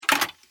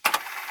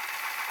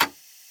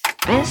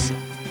This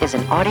is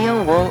an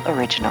Audio Wool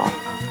original.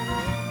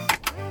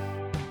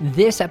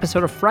 This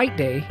episode of Fright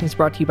Day is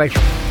brought to you by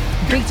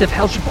Gates of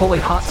Hell Chipotle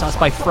Hot Sauce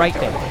by Fright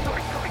Day.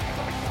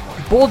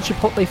 Bold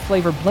Chipotle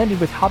flavor blended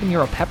with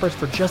habanero peppers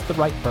for just the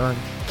right burn.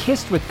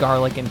 Kissed with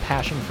garlic and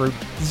passion fruit.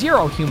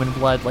 Zero human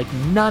blood, like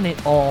none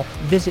at all.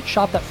 Visit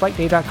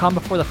shop.frightday.com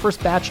before the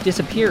first batch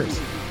disappears.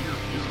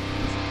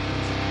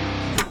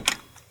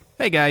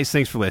 Hey guys,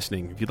 thanks for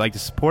listening. If you'd like to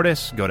support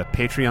us, go to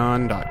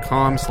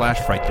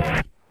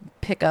patreon.com/frightday.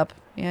 Pick up.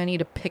 Yeah, I need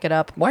to pick it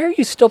up. Why are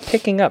you still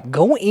picking up?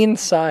 Go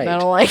inside. I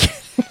don't like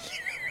it.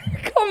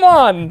 Come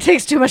on, It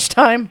takes too much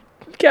time.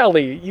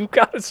 Kelly. You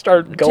gotta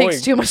start going. It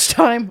takes too much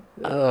time.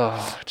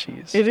 Oh,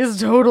 jeez. It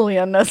is totally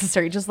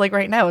unnecessary. Just like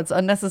right now, it's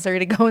unnecessary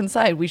to go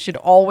inside. We should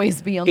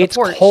always be on the It's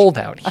porch. cold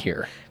out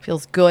here.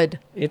 Feels good.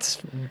 It's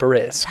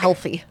brisk.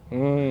 Healthy.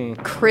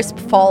 Crisp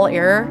fall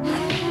air.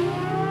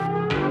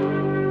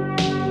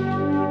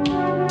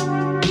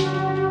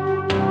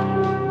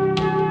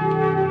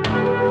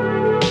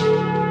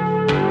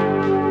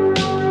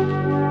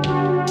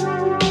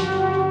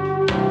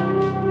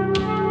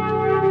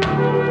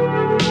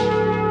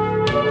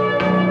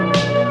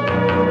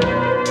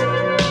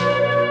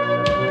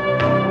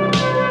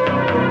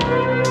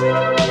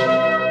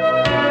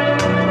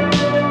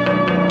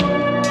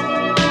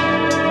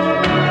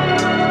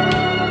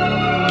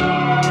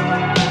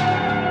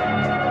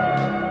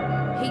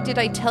 Did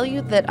I tell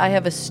you that I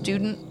have a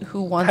student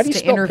who wants How do you to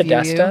spell interview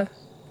Podesta?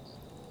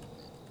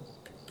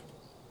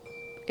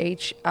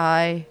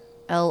 you?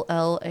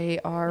 Hillary.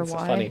 It's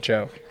a funny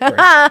joke.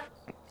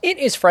 It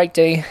is Fright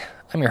Day.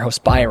 I'm your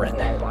host, Byron.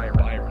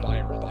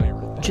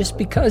 Just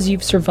because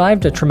you've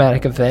survived a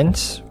traumatic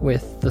event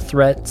with the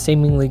threat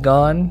seemingly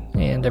gone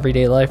and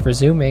everyday life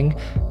resuming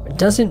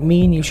doesn't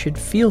mean you should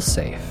feel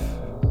safe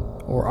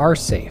or are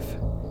safe.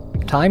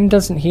 Time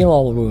doesn't heal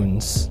all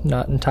wounds,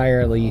 not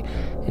entirely,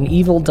 and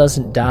evil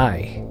doesn't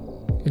die.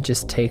 It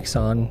just takes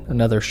on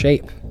another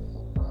shape.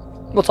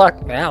 We'll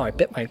talk now. I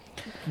bit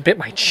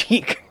my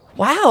cheek.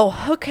 Wow.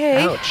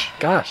 Okay. Ouch.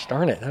 Gosh,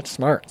 darn it. That's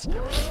smart.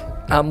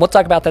 We'll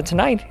talk about that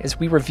tonight as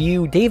we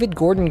review David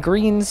Gordon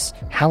Green's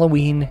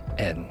Halloween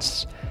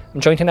Ends.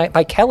 I'm joined tonight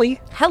by Kelly.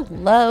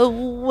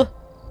 Hello.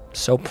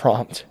 So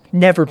prompt.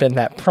 Never been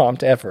that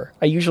prompt ever.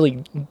 I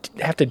usually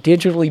have to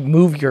digitally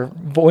move your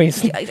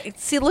voice.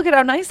 See, look at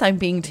how nice I'm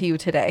being to you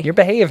today. You're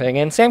behaving,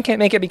 and Sam can't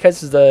make it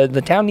because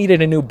the town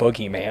needed a new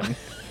boogeyman.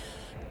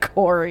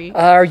 Corey.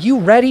 Are you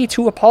ready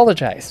to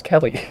apologize,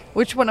 Kelly?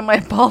 Which one am I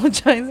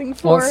apologizing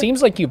for? Well, it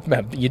seems like you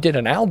did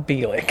an Al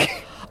Bielek.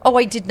 Oh,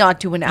 I did not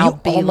do an Al You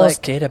Bielek.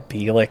 almost did a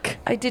Bielek.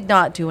 I did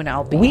not do an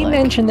Al Bielek. We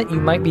mentioned that you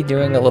might be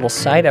doing a little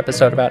side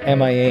episode about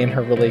MIA and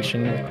her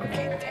relation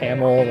with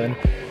Tamil and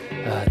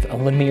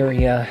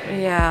Lemuria.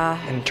 Yeah.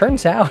 And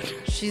turns out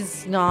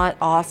She's not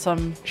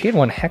awesome. she had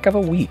one heck of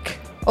a week.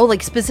 Oh,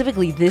 like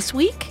specifically this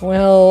week?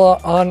 Well,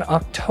 on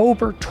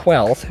October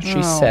 12th,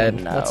 she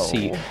said, no. let's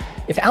see,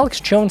 if Alex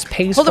Jones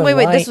pays Hold for on, wait.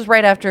 lying... This was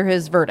right after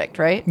his verdict,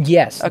 right?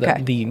 Yes,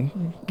 Okay. the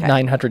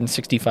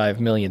 $965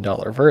 million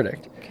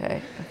verdict.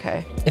 Okay.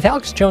 If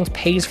Alex Jones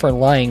pays for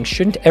lying,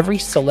 shouldn't every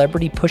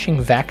celebrity pushing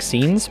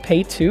vaccines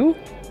pay too?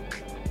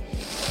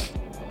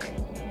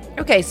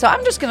 Okay, so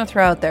I'm just going to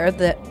throw out there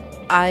that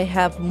I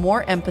have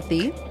more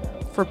empathy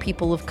for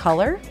people of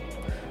color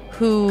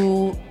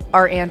who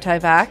are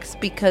anti-vax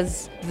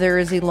because there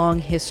is a long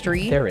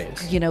history. There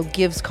is.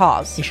 Gives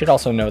cause. You should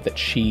also know that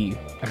she's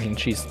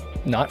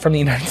not from the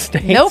United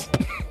States. Nope.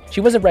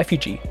 She was a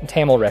refugee, a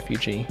Tamil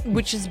refugee,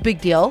 Which is a big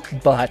deal.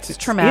 but it's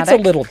traumatic.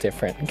 a little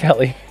different,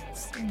 Kelly.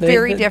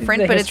 Very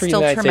different, but it's history of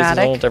still the United States is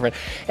traumatic. a little different.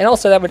 And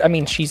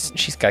also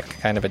she's got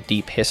kind of a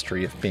deep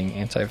history of being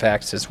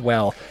anti-vax as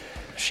well.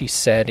 She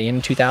said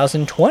in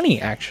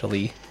 2020,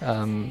 actually,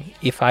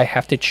 if I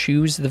have to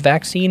choose the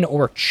vaccine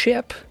or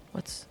chip,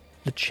 What's...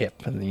 the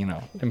chip,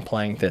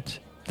 implying that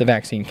the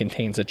vaccine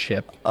contains a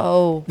chip.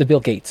 Oh. The Bill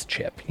Gates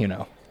chip,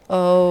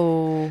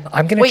 Oh.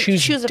 I'm going to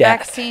choose a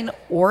death. vaccine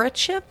or a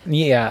chip?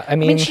 Yeah, I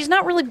mean, she's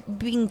not really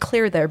being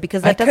clear there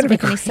because that doesn't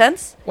make any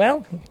sense.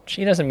 Well,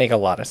 she doesn't make a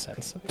lot of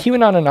sense.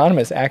 QAnon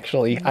Anonymous,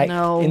 actually,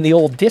 No. in the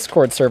old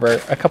Discord server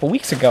a couple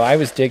weeks ago, I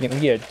was digging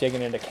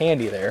into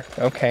candy there.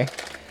 Okay.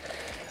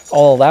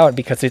 I'll allow it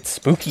because it's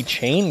spooky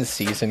chains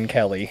season,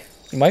 Kelly.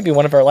 It might be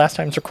one of our last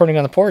times recording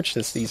on the porch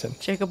this season.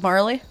 Jacob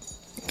Marley?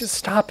 Just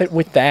stop it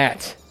with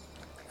that.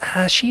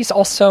 She's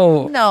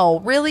also... No,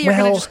 really? You're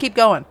going Well- to just keep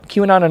going?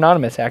 QAnon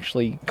Anonymous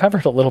actually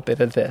covered a little bit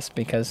of this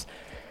because,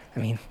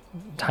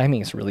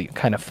 timing is really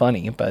kind of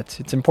funny, but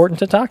it's important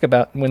to talk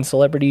about when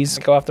celebrities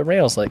go off the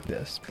rails like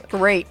this.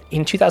 Great.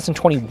 In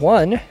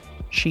 2021,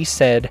 she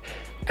said,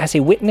 as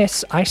a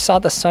witness, I saw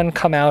the sun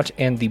come out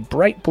and the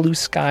bright blue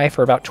sky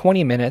for about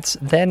 20 minutes.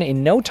 Then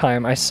in no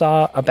time, I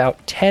saw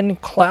about 10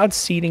 cloud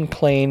seeding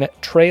plane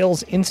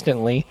trails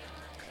instantly.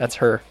 That's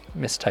her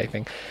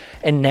mistyping.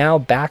 And now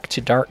back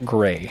to dark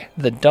gray.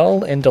 The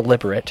dull and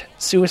deliberate.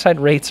 Suicide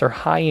rates are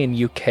high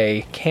in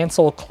UK.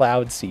 Cancel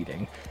cloud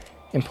seeding.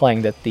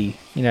 Implying that the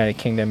United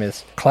Kingdom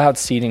is cloud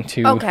seeding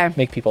to Okay.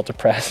 make people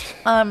depressed.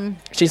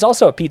 She's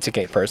also a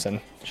Pizzagate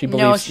person. She No,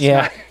 believes. she's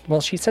yeah. not.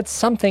 Well, she said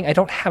something. I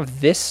don't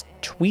have this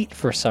tweet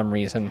for some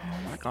reason.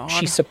 Oh my God.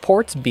 She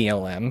supports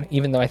BLM,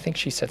 even though I think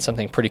she said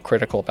something pretty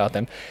critical about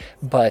them.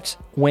 But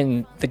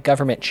when the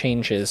government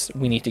changes,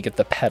 we need to get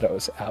the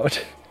pedos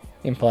out,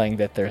 implying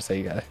that there's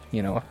a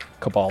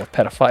cabal of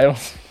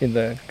pedophiles in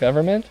the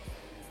government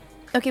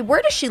Okay,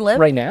 where does she live?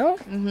 right now.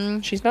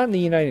 Mm-hmm. She's not in the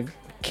United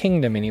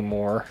Kingdom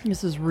anymore.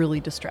 This is really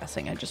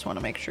distressing. I just want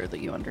to make sure that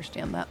you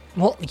understand that.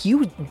 Well,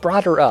 you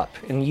brought her up,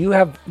 and you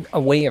have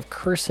a way of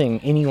cursing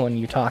anyone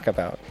you talk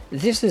about.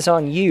 This is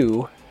on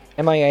you.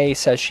 MIA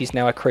says she's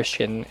now a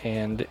Christian,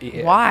 and...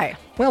 Why?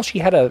 Well, she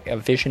had a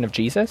vision of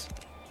Jesus.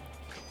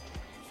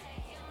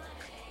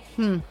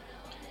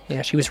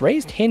 Yeah, she was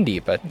raised Hindi,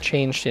 but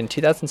changed in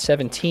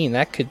 2017.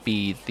 That could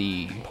be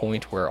the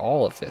point where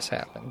all of this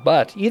happened.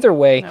 But either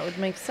way, That would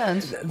make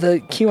sense. the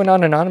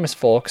QAnon Anonymous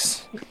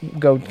folks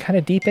go kind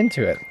of deep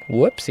into it.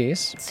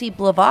 Whoopsies. See,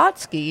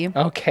 Blavatsky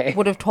Okay.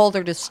 would have told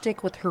her to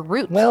stick with her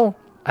roots. Well,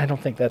 I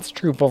don't think that's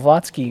true.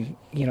 Blavatsky,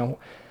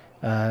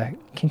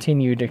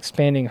 continued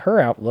expanding her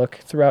outlook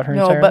throughout her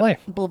no, entire but life.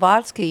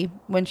 Blavatsky,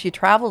 when she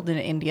traveled in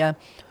India,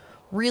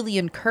 really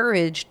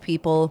encouraged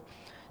people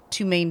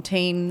to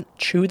maintain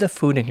Chew the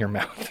food in your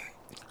mouth.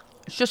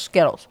 it's just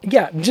Skittles.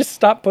 Yeah, just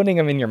stop putting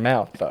them in your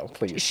mouth, though,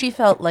 please. She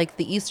felt like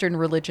the Eastern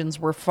religions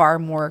were far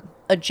more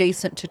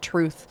adjacent to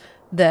truth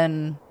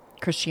than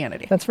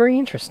Christianity. That's very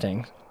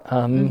interesting.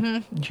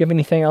 Mm-hmm. Do you have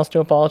anything else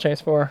to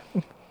apologize for?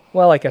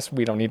 Well, I guess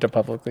we don't need to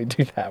publicly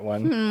do that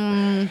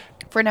one.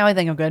 For now, I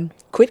think I'm good.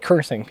 Quit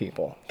cursing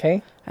people,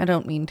 okay? I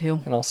don't mean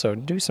to. And also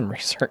do some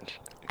research.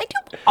 I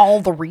do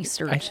all the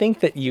research. I think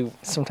that you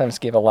sometimes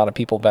give a lot of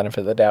people benefit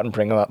of the doubt and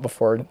bring them up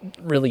before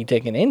really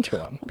digging into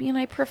them. I mean,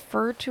 I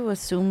prefer to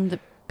assume that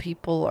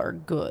people are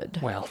good.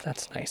 Well,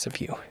 that's nice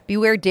of you.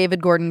 Beware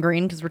David Gordon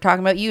Green, because we're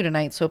talking about you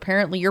tonight, so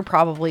apparently you're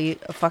probably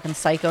a fucking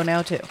psycho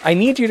now, too. I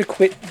need you to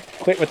quit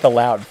with the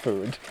loud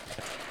food.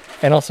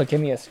 And also give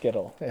me a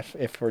Skittle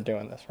if we're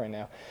doing this right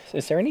now.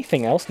 Is there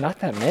anything else? Not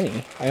that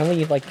many. I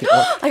only like the...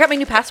 I got my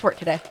new passport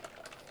today.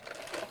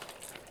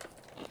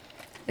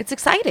 It's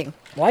exciting,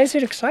 Why is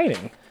it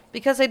exciting?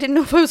 because I didn't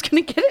know if I was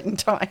going to get it in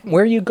time.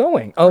 Where are you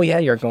going? Oh, yeah,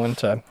 you're going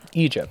to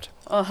Egypt.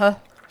 Uh-huh.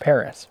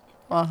 Paris.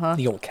 Uh-huh.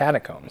 The old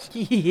catacombs.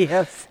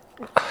 Yes.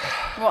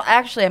 Well,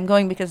 actually, I'm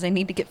going because I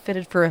need to get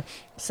fitted for a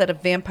set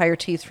of vampire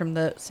teeth from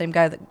the same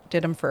guy that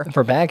did them for...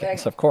 For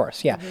Baggins, of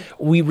course, yeah.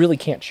 We really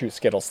can't chew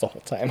Skittles the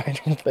whole time, I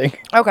don't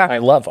think. Okay. I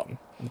love them.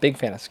 Big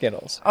fan of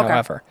Skittles. Okay.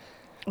 However,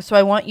 So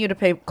I want you to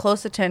pay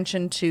close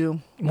attention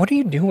to what are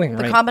you doing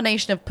the right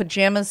combination of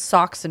pajamas,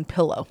 socks, and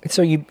pillow.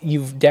 So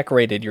you've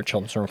decorated your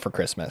children's room for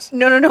Christmas.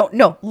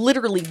 No.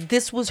 Literally,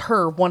 this was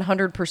her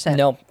 100%.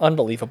 No,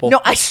 unbelievable.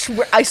 No, I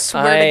swear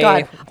to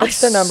God.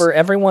 What's the number?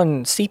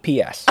 Everyone,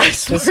 CPS. I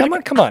swear to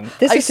Someone, come on.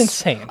 This I is s-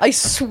 insane. I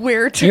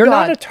swear to You're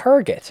God. not a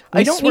target. I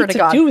We don't swear need to to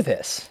God. do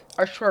this.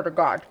 I swear to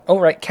God.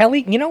 All right,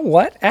 Kelly, you know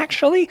what?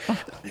 Actually,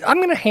 I'm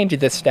going to hand you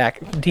this stack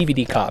of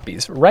DVD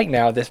copies right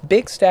now, this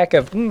big stack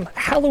of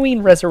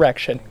Halloween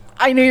Resurrection.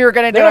 I knew you were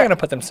going to do They're not it. going to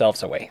put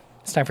themselves away.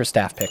 It's time for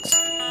staff picks.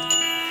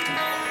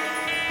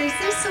 They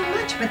say so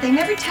much, but they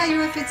never tell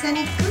you if it's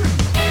any good.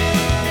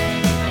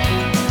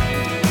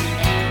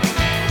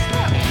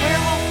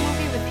 Werewolf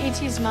movie with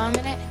E.T.'s mom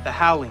in it. The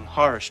Howling,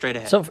 horror, straight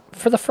ahead. So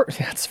for the first,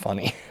 that's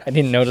funny. I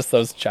didn't notice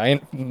those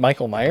giant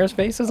Michael Myers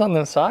faces on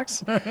those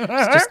socks. I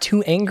was just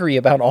too angry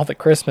about all the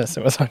Christmas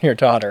that was on your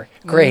daughter.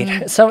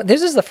 Great. So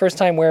this is the first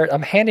time where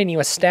I'm handing you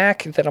a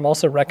stack that I'm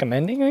also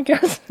recommending, I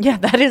guess. Yeah,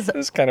 that is...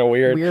 It's kind of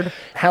weird. Weird.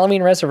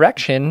 Halloween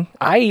Resurrection.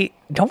 I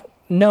don't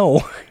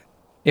know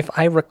if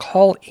I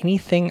recall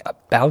anything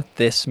about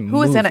this movie.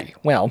 Who is in it?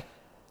 Well,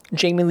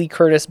 Jamie Lee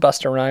Curtis,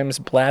 Busta Rhymes,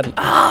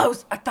 Oh,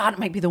 I thought it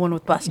might be the one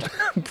with Busta.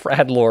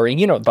 Brad Lorry.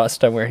 You know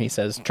Busta, where he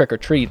says trick or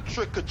treat,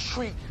 Trick or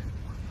treat,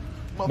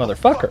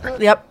 motherfucker.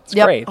 Yep. It's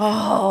great.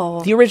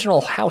 Oh. The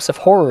original House of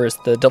Horrors,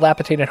 the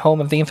dilapidated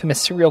home of the infamous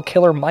serial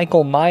killer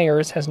Michael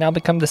Myers, has now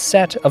become the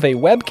set of a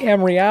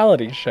webcam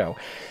reality show.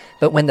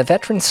 But when the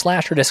veteran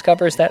slasher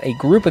discovers that a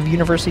group of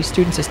university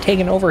students has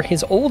taken over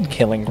his old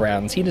killing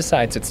grounds, he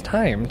decides it's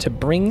time to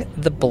bring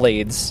the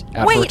blades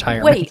out of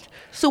retirement. Wait.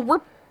 So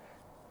we're...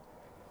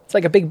 It's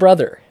like a big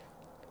brother.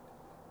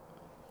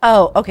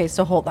 Oh, okay,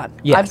 so hold on.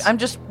 Yes. I'm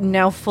just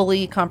now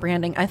fully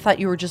comprehending. I thought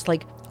you were just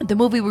like, the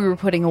movie we were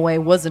putting away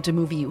wasn't a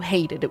movie you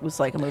hated. It was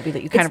like a movie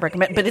that you kind of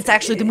recommend, but it's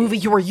actually the movie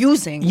you were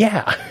using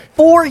Yeah.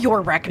 for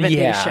your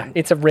recommendation. Yeah.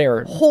 It's a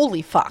rare...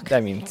 Holy fuck. I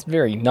mean, it's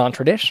very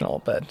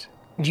non-traditional, but...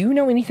 Do you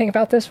know anything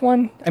about this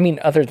one? I mean,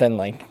 other than,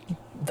 like,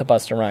 the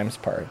Busta Rhymes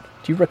part.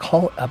 Do you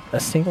recall a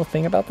single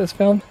thing about this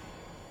film?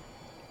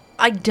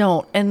 I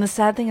don't. And the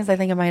sad thing is I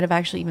think I might have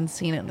actually even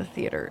seen it in the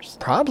theaters.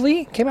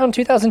 Probably. Came out in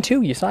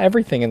 2002. You saw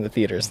everything in the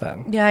theaters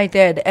then. Yeah, I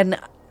did. And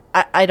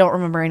I don't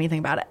remember anything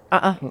about it.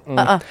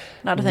 Not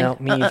a thing. No,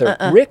 me either.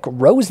 Rick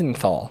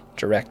Rosenthal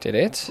directed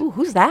it. Ooh,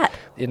 who's that?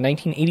 In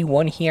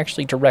 1981, he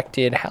actually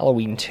directed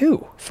Halloween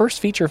 2. First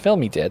feature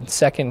film he did.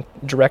 Second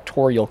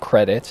directorial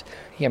credit.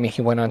 I mean,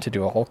 he went on to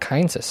do all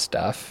kinds of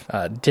stuff.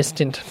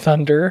 Distant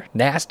Thunder,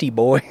 Nasty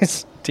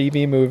Boys,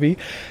 TV movie.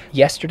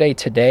 Yesterday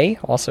Today,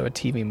 also a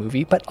TV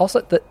movie. But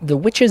also The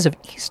Witches of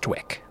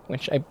Eastwick,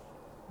 which I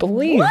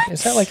believe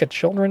is that like a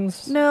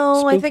children's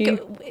No, spooky?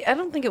 I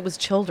don't think it was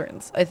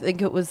children's. I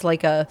think it was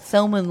like a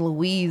Thelma and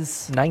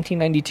Louise.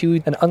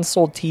 1992, an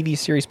unsold TV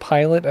series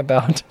pilot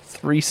about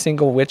 3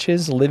 single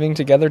witches living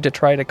together to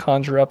try to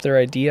conjure up their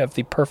idea of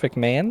the perfect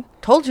man.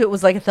 Told you it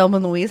was like a Thelma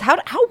and Louise. How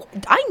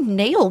I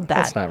nailed that.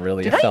 That's not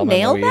really Did a Thelma I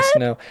nail and Louise. that?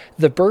 No,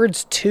 The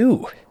Birds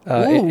 2.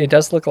 It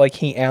does look like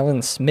he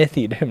Alan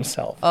Smithied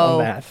himself on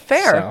that.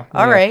 Fair. So,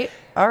 All yeah.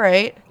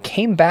 right.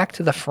 Came back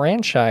to the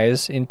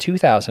franchise in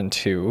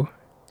 2002.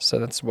 So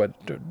that's what,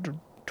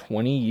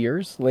 20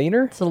 years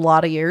later? It's a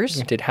lot of years.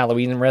 It did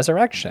Halloween and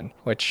Resurrection,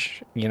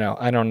 which,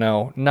 I don't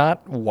know,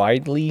 not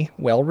widely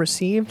well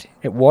received.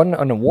 It won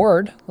an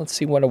award. Let's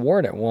see what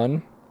award it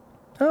won.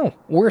 Oh,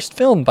 Worst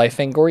Film by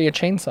Fangoria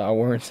Chainsaw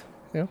Awards.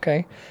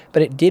 Okay.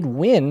 But it did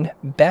win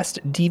Best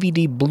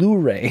DVD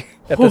Blu-ray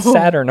at the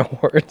Saturn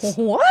Awards.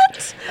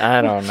 What?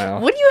 I don't know.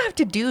 What do you have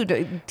to do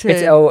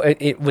to...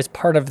 It was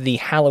part of the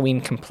Halloween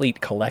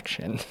Complete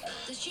collection.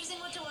 Does choosing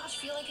what to watch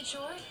feel like a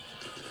chore?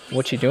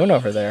 What you doing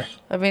over there?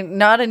 I mean,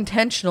 not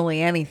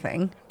intentionally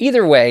anything.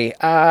 Either way,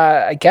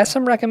 I guess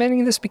I'm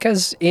recommending this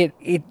because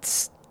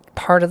it's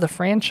part of the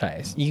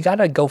franchise. You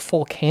gotta go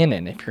full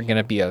canon if you're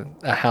gonna be a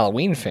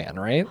Halloween fan,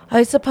 right?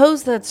 I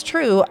suppose that's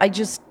true. I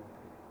just...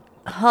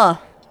 Yeah.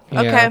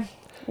 Okay.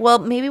 Well,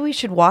 maybe we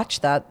should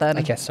watch that then.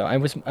 I guess so. I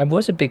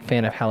was a big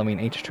fan of Halloween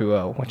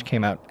H2O, which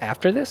came out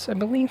after this, I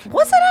believe.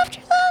 Was it after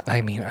that?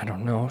 I mean, I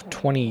don't know,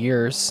 20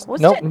 years.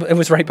 Was nope, it? It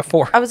was right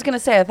before. I was going to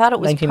say, I thought it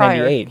was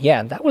 1998.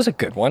 Yeah, that was a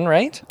good one,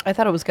 right? I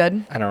thought it was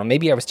good. I don't know,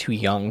 maybe I was too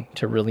young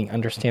to really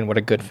understand what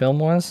a good film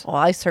was. Well,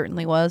 I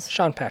certainly was.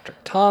 Sean Patrick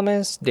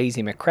Thomas,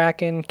 Daisy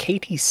McCracken,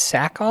 Katie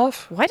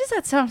Sackhoff. Why does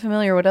that sound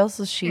familiar? What else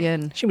is she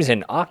in? She was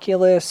in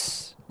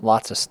Oculus,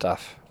 lots of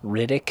stuff.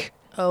 Riddick.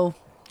 Oh,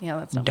 yeah,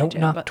 that's not my Don't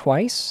jam, Knock but-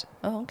 Twice.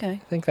 Oh, okay.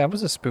 I think that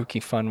was a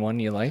spooky, fun one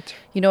you liked.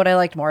 You know what I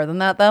liked more than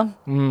that, though?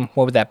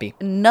 What would that be?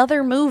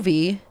 Another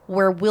movie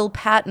where Will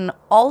Patton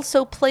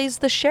also plays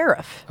the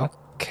sheriff.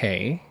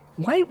 Okay.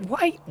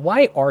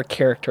 Why are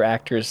character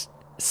actors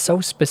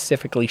so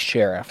specifically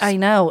sheriffs? I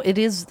know. It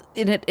is.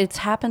 It's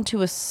happened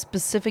to a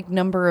specific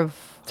number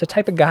of It's a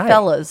type of guy.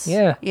 fellas.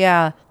 Yeah.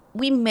 Yeah.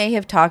 We may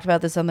have talked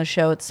about this on the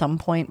show at some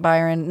point,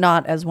 Byron,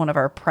 not as one of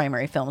our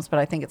primary films, but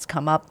I think it's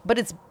come up. But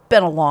it's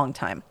been a long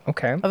time.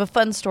 Okay. I have a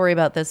fun story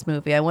about this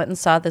movie. I went and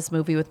saw this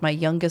movie with my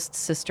youngest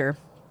sister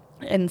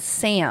and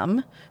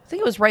Sam. I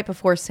think it was right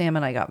before Sam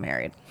and I got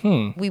married.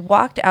 We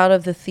walked out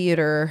of the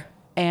theater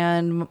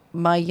and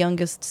my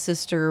youngest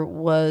sister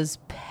was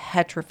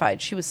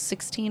petrified. She was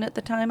 16 at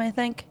the time, I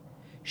think.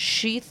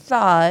 She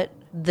thought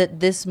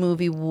that this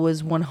movie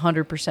was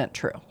 100%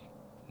 true.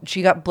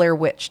 She got Blair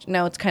Witched.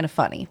 Now, it's kind of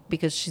funny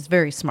because she's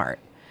very smart.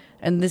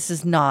 And this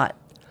is not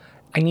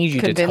I need you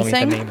to tell me the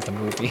convincing? name of the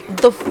movie.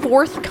 The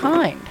Fourth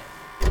Kind.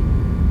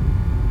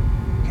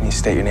 Can you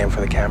state your name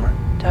for the camera?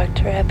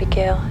 Dr.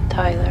 Abigail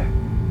Tyler.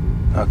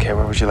 Okay,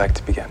 where would you like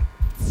to begin?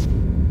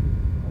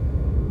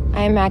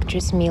 I am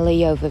actress Mila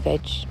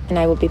Jovovich, and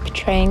I will be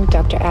portraying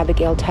Dr.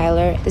 Abigail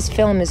Tyler. This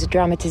film is a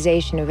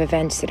dramatization of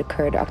events that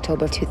occurred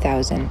October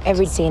 2000.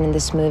 Every scene in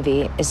this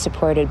movie is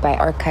supported by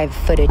archived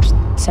footage.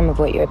 Some of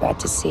what you're about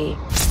to see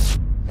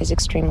is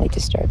extremely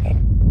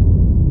disturbing.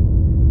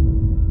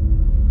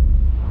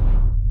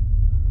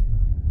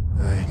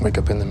 I wake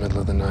up in the middle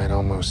of the night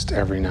almost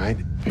every night.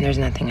 And there's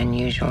nothing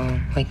unusual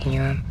waking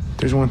you up.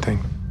 There's one thing.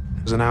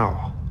 There's an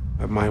owl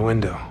at my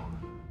window.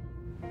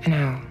 An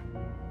owl.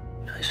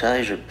 His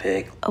eyes are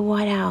big. A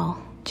white owl,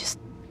 just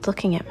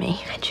looking at me.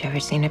 Had you ever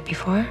seen it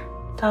before?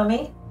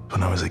 Tommy?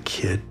 When I was a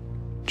kid,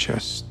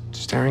 just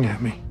staring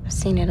at me I've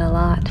seen it a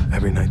lot.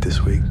 every night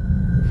this week.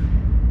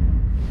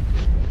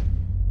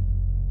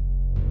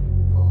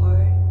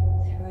 4,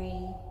 3,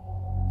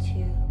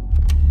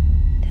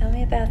 2. Tell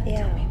me about the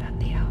owl. Tell me about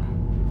the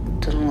owl.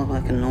 Doesn't look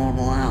like a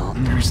normal owl.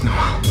 There's no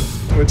owl.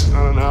 It's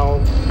not an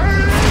owl.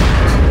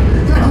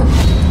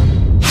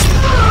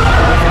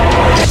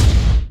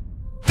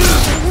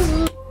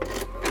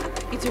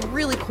 It's a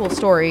really cool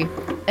story,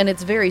 and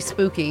it's very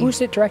spooky.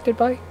 Who's it directed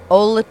by?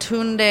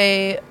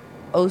 Olatunde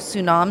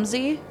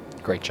Osunamzi.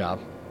 Great job.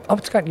 Oh,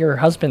 it's got your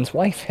husband's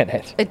wife in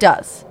it. It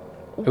does.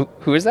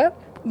 Who is that?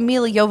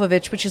 Mila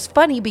Jovovich, which is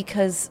funny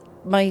because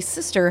my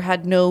sister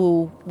had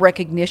no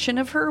recognition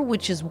of her,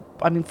 which is,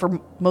 I mean, for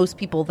most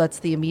people, that's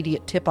the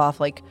immediate tip-off,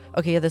 like,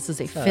 okay, this is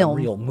a It's not film. a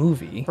real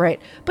movie.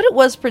 Right. But it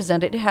was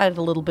presented. It had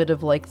a little bit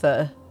of, like,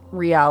 the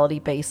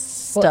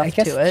reality-based stuff Well, I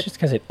guess to it's it. just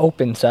because it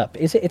opens up.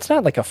 It's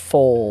not like a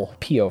full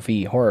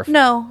POV horror film.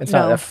 No, It's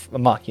no. not a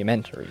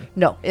mockumentary.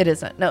 No, it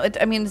isn't. No,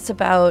 I mean, it's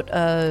about...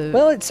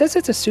 Well, it says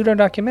it's a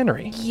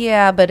pseudo-documentary.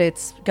 Yeah, but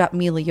it's got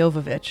Mila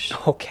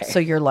Jovovich. Okay. So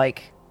you're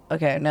like,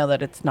 okay, I know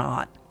that it's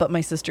not, but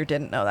my sister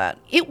didn't know that.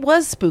 It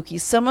was spooky.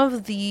 Some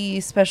of the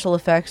special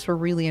effects were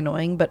really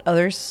annoying, but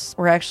others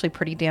were actually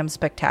pretty damn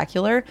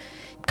spectacular.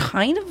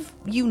 Kind of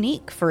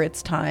unique for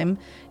its time.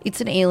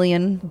 It's an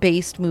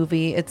alien-based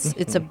movie.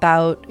 It's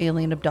about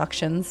alien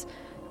abductions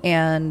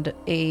and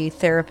a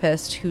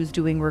therapist who's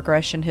doing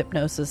regression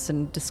hypnosis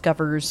and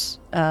discovers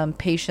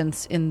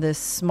patients in this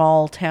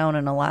small town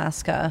in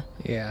Alaska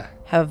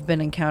have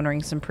been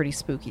encountering some pretty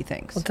spooky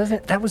things. Well,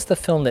 that was the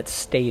film that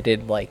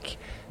stated, like,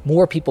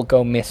 more people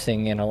go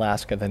missing in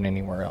Alaska than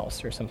anywhere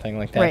else or something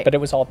like that. Right. But it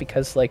was all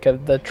because, like,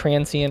 of the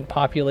transient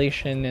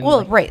population. And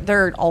well, right.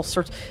 There are all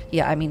sorts.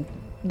 Yeah, I mean,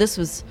 this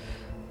was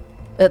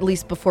at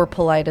least before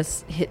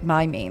Politis hit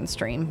my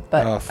mainstream.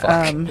 But, oh, fuck.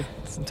 I'm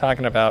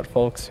talking about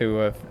folks who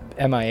have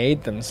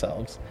MIA'd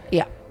themselves.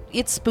 Yeah.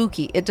 It's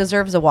spooky. It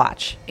deserves a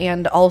watch.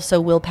 And also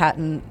Will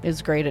Patton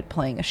is great at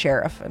playing a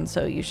sheriff. And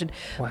so you should...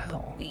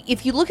 Wow.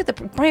 If you look at the...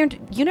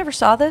 Brian, you never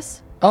saw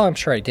this? Oh, I'm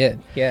sure I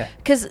did. Yeah.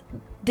 Because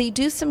they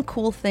do some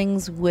cool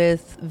things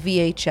with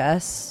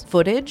VHS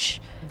footage,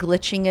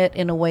 glitching it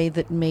in a way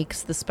that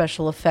makes the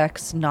special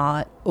effects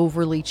not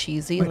overly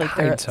cheesy. It like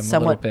they're hides them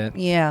somewhat... a little bit.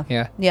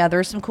 Yeah. Yeah, there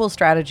are some cool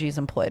strategies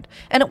employed.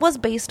 And it was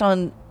based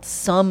on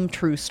some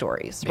true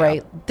stories,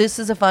 right? This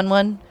is a fun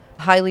one.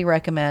 Highly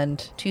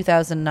recommend.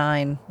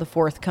 2009, The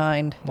Fourth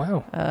Kind.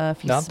 Wow.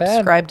 If you Not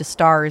subscribe to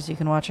Stars, you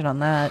can watch it on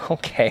that.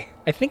 Okay.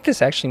 I think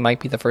this actually might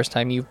be the first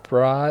time you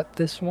brought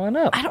this one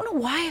up. I don't know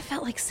why I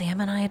felt like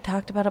Sam and I had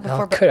talked about it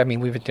before. Oh, but could. I mean,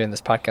 we've been doing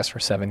this podcast for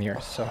 7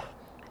 years, so.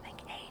 I think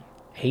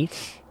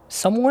 8.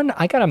 8?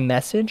 I got a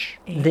message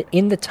that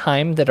in the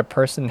time that a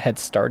person had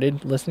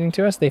started listening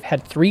to us, they've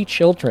had 3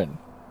 children.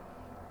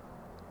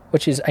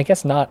 Which is, I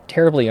guess, not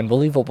terribly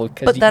unbelievable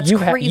because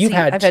crazy. You've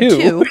had I've 2. Had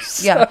 2.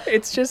 So yeah.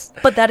 It's just...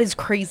 But that is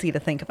crazy to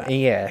think about.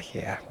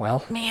 Yeah.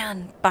 Well.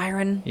 Man,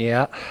 Byron.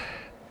 Yeah.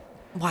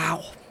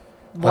 Wow.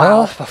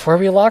 Well, before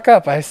we lock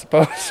up, I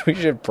suppose we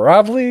should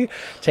probably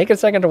take a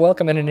second to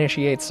welcome and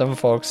initiate some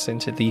folks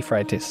into the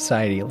Friday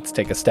Society. Let's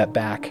take a step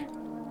back.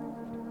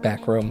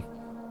 Back room.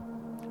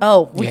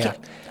 Oh,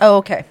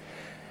 okay.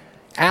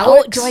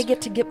 Alex? Oh, do I get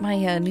to get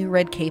my new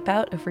red cape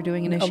out if we're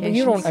doing initiations?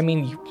 You don't, I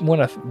mean, you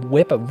want to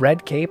whip a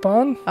red cape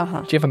on?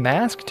 Uh-huh. Do you have a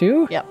mask,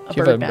 too? Yep, Do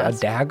you have a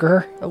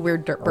dagger? A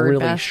weird bird a really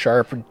mask.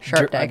 sharp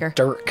dagger. A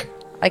dirk.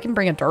 I can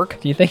bring a dirk.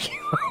 Do you think?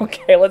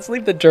 Okay, let's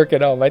leave the jerk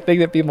at home. I think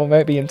that people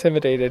might be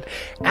intimidated.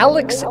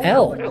 Alex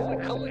L.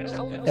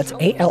 That's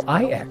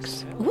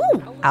ALIX.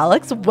 Ooh,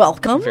 Alex,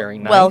 welcome. Very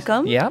nice.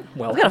 Welcome. Yeah, We've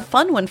welcome. got a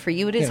fun one for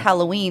you. It is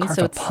Halloween, Carve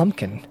so a it's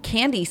pumpkin.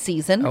 Candy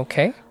season.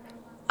 Okay.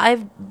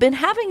 I've been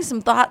having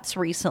some thoughts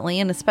recently,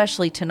 and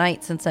especially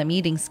tonight since I'm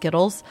eating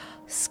Skittles.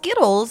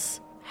 Skittles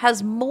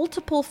has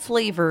multiple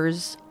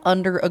flavors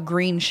under a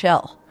green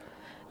shell.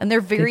 And they're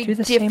very they do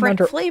the same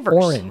different under flavors.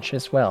 Orange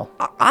as well.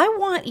 I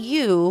want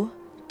you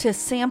to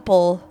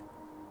sample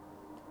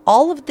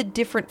all of the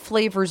different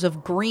flavors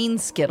of green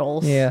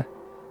Skittles. Yeah.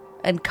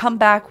 And come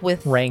back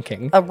with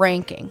ranking. A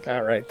ranking.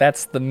 All right,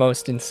 that's the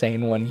most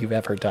insane one you've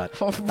ever done.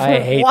 I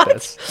hate what?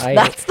 this.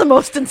 That's the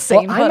most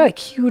insane one. I'm a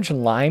huge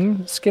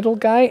lime Skittle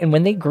guy, and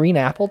when they green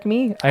appled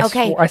me,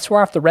 I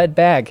swore off the red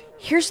bag.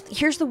 Here's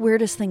the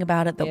weirdest thing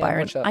about it, though,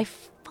 Byron. I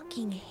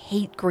fucking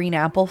hate green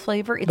apple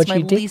flavor. It's my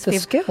least favorite.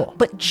 Skittle.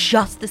 But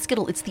just the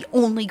Skittle. It's the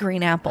only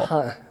green apple.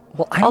 Huh.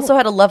 Well, I also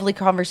had a lovely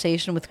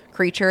conversation with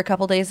Creature a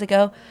couple days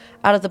ago.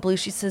 Out of the blue,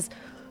 she says,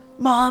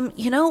 "Mom,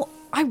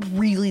 I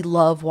really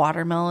love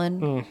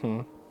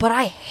watermelon, but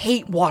I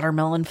hate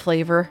watermelon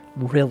flavor."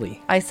 Really?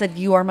 I said,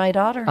 "You are my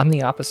daughter." I'm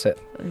the opposite.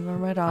 You are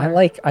my daughter.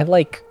 I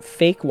like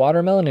fake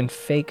watermelon and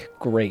fake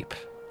grape.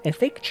 And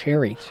fake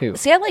cherry, too.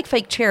 See, I like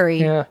fake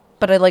cherry,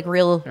 but I like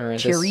real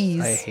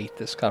cherries. I hate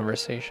this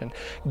conversation.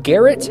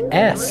 Garrett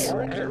S.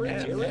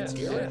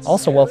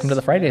 Also, welcome to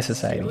the Friday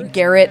Society.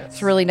 Garrett,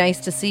 it's really nice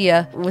to see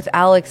you. With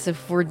Alex,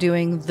 if we're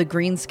doing the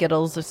green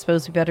Skittles, I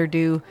suppose we better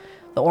do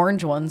the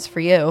orange ones for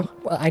you.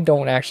 Well, I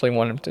don't actually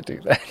want him to do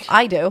that.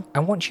 I do. I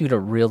want you to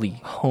really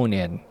hone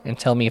in and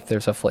tell me if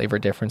there's a flavor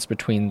difference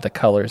between the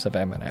colors of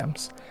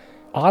M&Ms.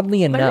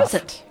 Oddly enough,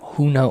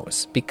 who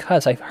knows?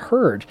 Because I've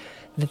heard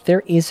that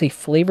there is a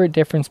flavor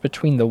difference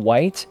between the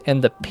white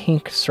and the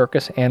pink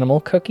circus animal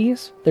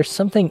cookies. There's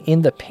something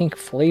in the pink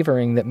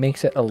flavoring that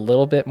makes it a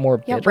little bit more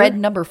bitter. Yeah, red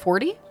number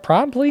 40?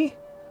 Probably.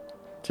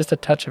 Just a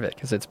touch of it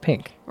because it's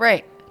pink.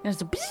 Right.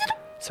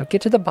 So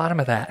get to the bottom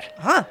of that.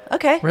 Huh,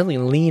 okay. Really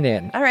lean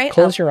in. All right.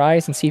 Close your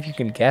eyes and see if you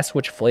can guess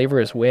which flavor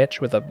is which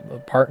with a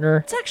partner.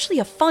 It's actually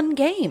a fun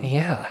game.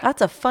 Yeah.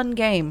 That's a fun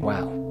game.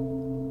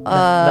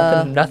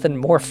 Wow. Nothing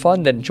more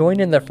fun than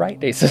joining the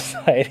Friday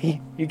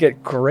Society. You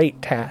get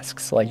great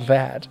tasks like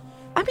that.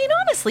 I mean,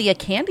 honestly, a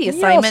candy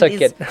assignment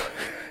is...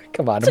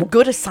 Come on. It's a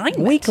good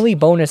assignment. Weekly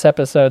bonus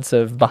episodes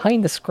of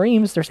Behind the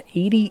Screams. There's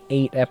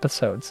 88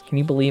 episodes. Can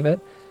you believe it?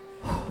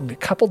 a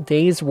couple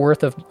days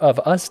worth of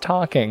us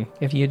talking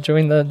if you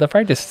join the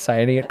Friday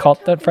Society at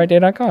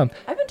cult.friday.com.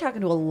 I've been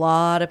talking to a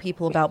lot of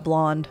people about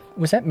Blonde.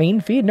 Was that main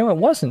feed? No, it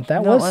wasn't.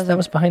 That No, it was wasn't. that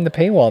was behind the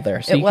paywall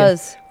there. So It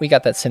was. We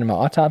got that Cinema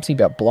Autopsy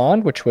about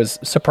Blonde, which was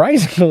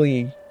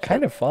surprisingly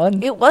kind of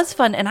fun. It was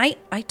fun, and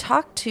I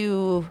talked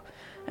to,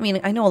 I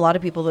mean, I know a lot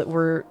of people that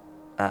were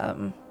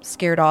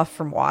scared off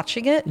from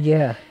watching it.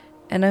 Yeah.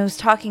 And I was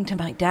talking to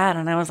my dad,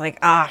 and I was like,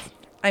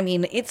 I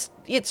mean, it's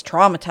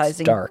traumatizing. It's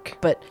dark.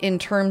 But in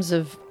terms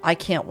of, I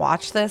can't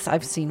watch this,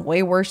 I've seen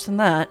way worse than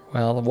that.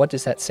 Well, what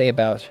does that say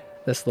about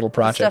this little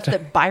project? Stuff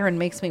that Byron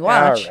makes me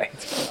watch. All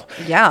right.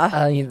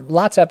 Yeah.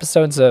 Lots of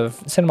episodes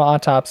of Cinema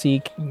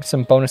Autopsy,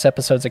 some bonus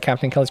episodes of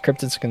Captain Kelly's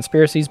Cryptids and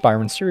Conspiracies,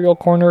 Byron's Serial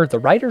Corner, The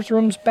Writer's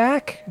Room's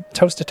back,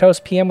 Toast to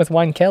Toast PM with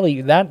Wine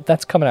Kelly.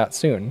 That's coming out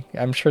soon.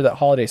 I'm sure that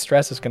holiday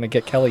stress is going to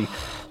get Kelly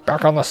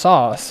back on the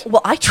sauce.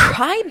 Well, I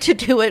tried to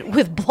do it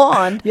with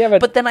Blonde,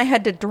 but then I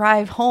had to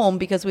drive home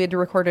because we had to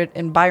record it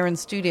in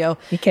Byron's studio.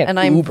 You can't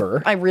and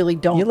Uber. I really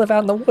don't. You live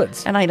out in the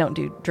woods. And I don't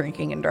do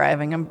drinking and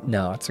driving.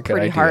 No, it's a good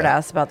pretty idea. hard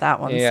ass about that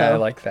one. Yeah, so. I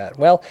like that.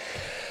 Well,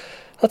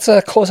 let's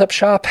close up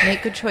shop.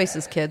 Make good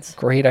choices, kids.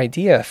 Great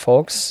idea,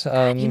 folks.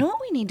 You know what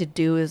we need to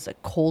do is a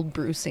cold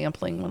brew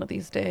sampling one of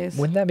these days.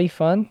 Wouldn't that be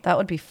fun? That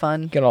would be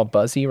fun. Get all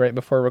buzzy right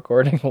before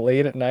recording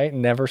late at night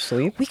and never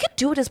sleep. We could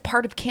do it as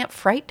part of Camp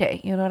Fright Day.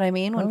 You know what I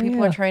mean? When people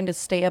yeah. are trying to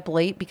stay up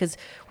late because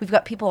we've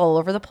got people all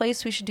over the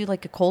place. We should do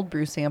like a cold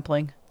brew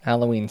sampling.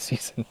 Halloween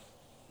season.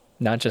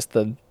 Not just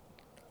the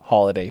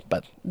holiday,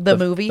 but the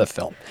movie, the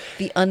film.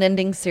 The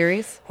unending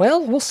series.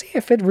 Well, we'll see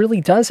if it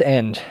really does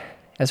end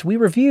as we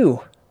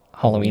review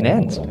Halloween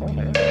Ends.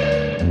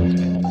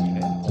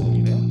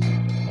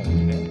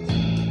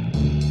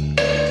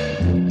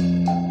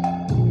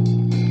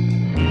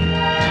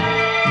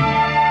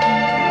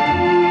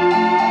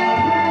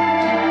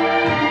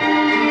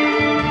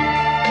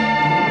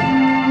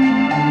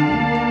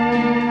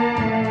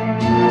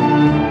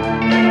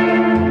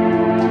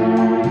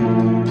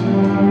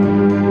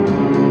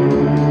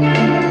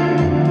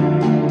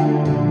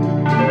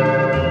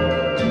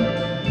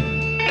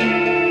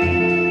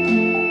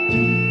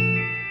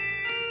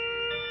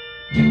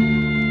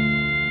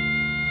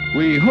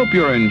 We hope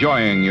you're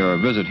enjoying your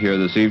visit here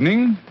this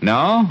evening.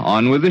 Now,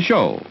 on with the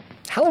show.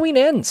 Halloween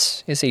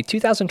Ends is a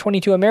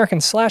 2022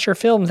 American slasher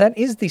film that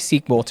is the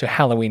sequel to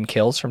Halloween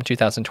Kills from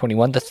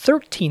 2021, the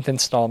 13th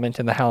installment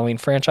in the Halloween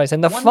franchise,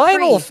 and the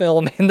final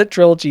film in the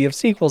trilogy of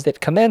sequels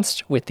that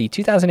commenced with the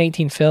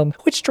 2018 film,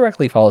 which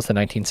directly follows the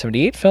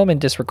 1978 film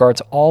and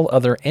disregards all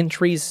other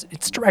entries.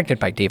 It's directed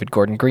by David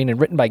Gordon Green and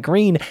written by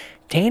Green,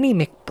 Danny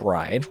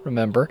McBride,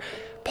 remember,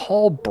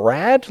 Paul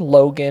Brad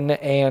Logan,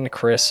 and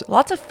Chris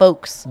Lots of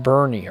folks.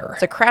 Bernier.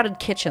 It's a crowded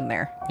kitchen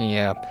there.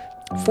 Yeah.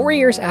 4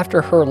 years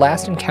after her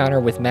last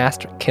encounter with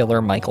masked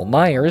killer Michael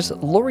Myers,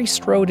 Laurie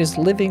Strode is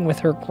living with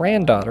her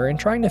granddaughter and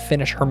trying to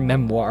finish her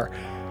memoir.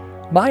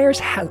 Myers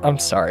has... I'm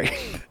sorry.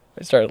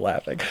 I started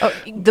laughing. Oh,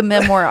 the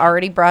memoir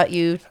already brought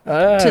you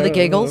to the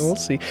giggles? We'll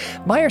see.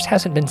 Myers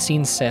hasn't been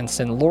seen since,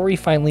 and Laurie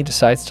finally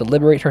decides to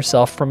liberate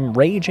herself from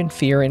rage and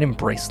fear and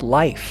embrace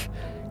life.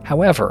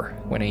 However,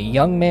 when a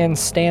young man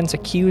stands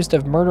accused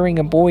of murdering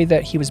a boy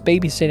that he was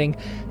babysitting,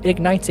 it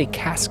ignites a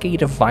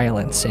cascade of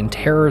violence and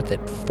terror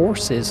that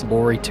forces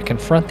Laurie to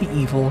confront the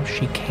evil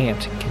she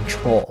can't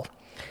control.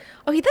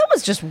 Okay, that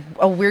was just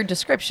a weird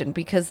description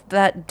because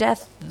that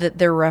death that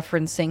they're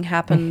referencing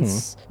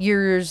happens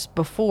years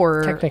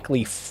before.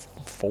 Technically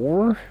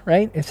 4,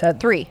 right? Is that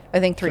 3? I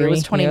think 3. It was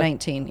 3,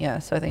 2019. Yeah,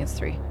 so I think it's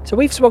 3. So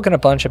we've spoken a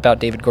bunch about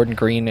David Gordon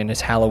Green and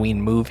his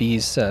Halloween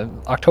movies.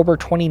 October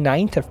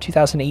 29th of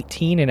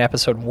 2018 in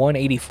episode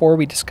 184,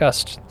 we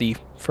discussed the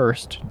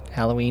first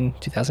Halloween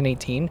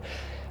 2018.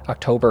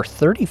 October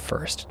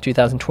 31st,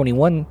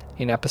 2021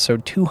 in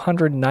episode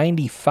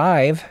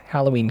 295,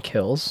 Halloween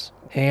Kills.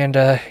 And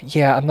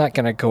yeah, I'm not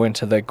going to go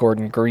into the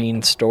Gordon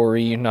Green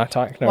story. You're not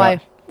talking about... Why?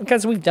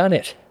 Because we've done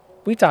it.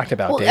 We talked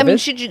about David. I mean,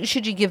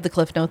 should you give the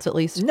Cliff Notes at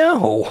least?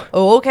 No.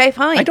 Oh, okay,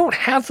 fine. I don't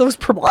have those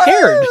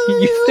prepared.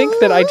 You think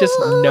that I just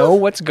know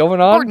what's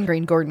going on?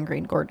 Gordon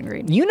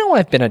Green. You know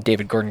I've been a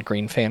David Gordon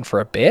Green fan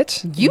for a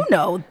bit. You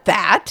know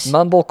that.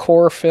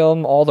 Mumblecore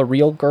film, All the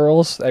Real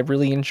Girls, I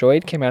really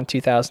enjoyed. Came out in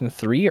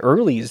 2003.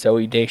 Early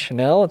Zooey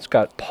Deschanel. It's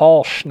got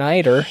Paul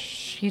Schneider.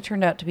 He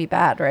turned out to be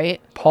bad, right?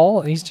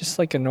 Paul, he's just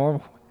like a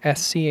normal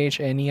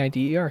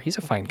Schneider. He's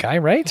a fine guy,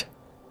 right?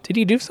 Did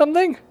he do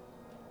something?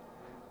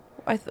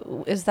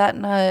 Is that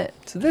not...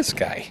 It's this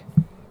guy.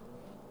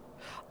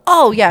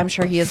 Oh, yeah, I'm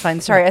sure he is fine.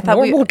 Sorry, I thought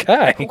normal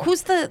guy.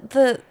 Who's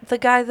the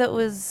guy that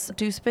was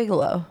Deuce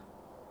Bigelow?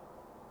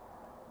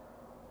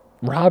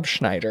 Rob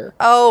Schneider.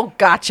 Oh,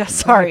 gotcha.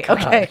 Sorry.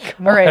 God, okay.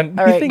 Come all right. on.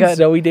 All You right. think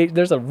Good.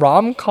 There's a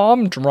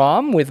rom-com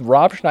dram with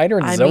Rob Schneider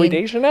and Zooey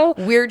Deschanel?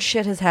 Weird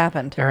shit has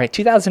happened. All right,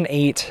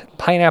 2008,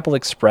 Pineapple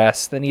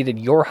Express. Then he did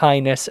Your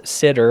Highness,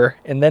 Sitter,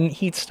 and then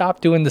he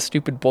stopped doing the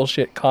stupid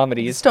bullshit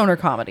comedies. Stoner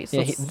comedies.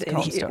 Yeah,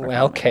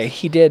 Comedies.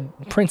 he did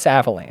Prince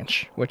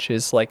Avalanche, which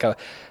is like a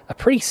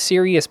pretty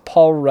serious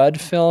Paul Rudd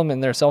film,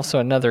 and there's also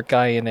another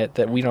guy in it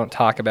that we don't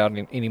talk about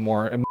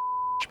anymore.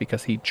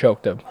 because he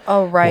choked a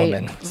woman.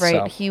 Right.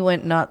 So He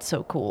went not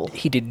so cool.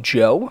 he did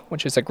Joe,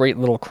 which is a great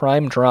little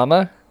crime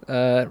drama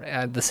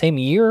the same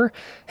year,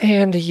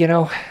 and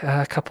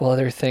a couple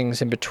other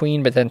things in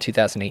between. But then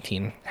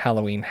 2018,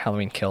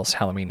 Halloween Kills,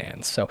 Halloween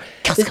Ends. So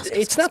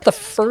it's not the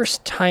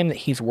first time that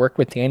he's worked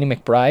with Danny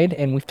McBride,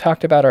 and we've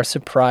talked about our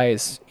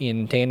surprise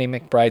in Danny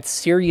McBride's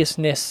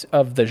seriousness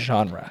of the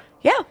genre.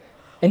 Yeah.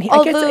 And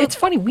I guess it's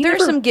funny.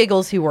 There's some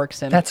giggles he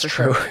works in. That's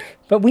true. Sure.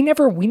 But we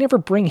never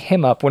bring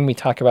him up when we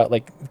talk about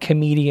like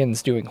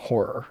comedians doing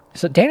horror.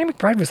 So Danny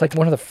McBride was like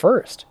one of the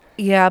first.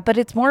 Yeah, but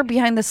it's more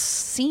behind the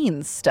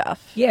scenes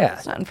stuff. Yeah.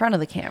 It's not in front of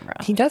the camera.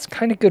 He does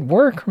kind of good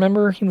work.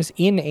 Remember, he was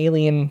in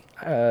Alien,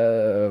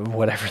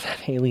 whatever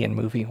that Alien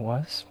movie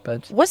was.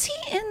 But was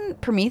he in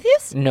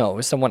Prometheus? No, it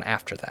was someone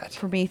after that.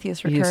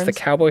 Prometheus Returns. He's the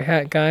cowboy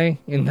hat guy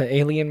in the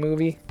Alien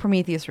movie.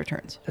 Prometheus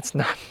Returns. It's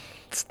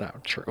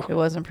not true. It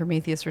wasn't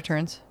Prometheus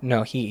Returns?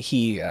 No,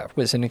 he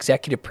was an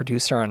executive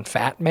producer on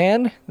Fat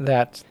Man,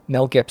 that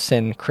Mel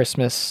Gibson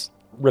Christmas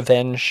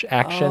revenge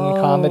action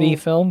comedy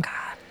film.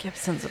 God,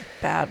 Gibson's a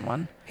bad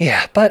one.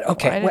 Yeah, but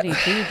okay. Why did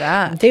he do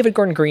that? David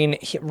Gordon Green,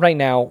 right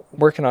now,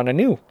 working on a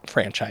new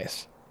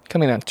franchise.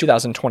 Coming on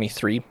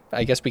 2023.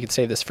 I guess we could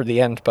save this for the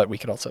end, but we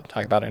could also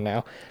talk about it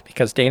now.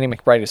 Because Danny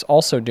McBride is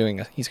also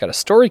he's got a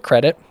story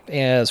credit,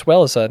 as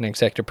well as an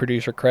executive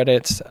producer credit.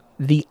 It's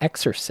The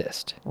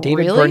Exorcist.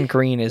 David Gordon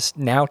Green is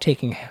now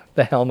taking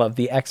the helm of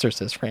the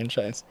Exorcist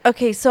franchise.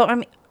 Okay, so I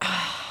don't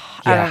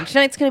know.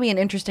 Tonight's going to be an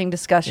interesting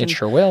discussion. It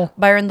sure will.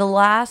 Byron, the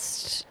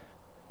last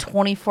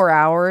 24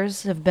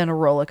 hours have been a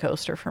roller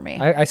coaster for me.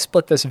 I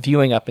split this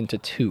viewing up into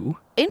two.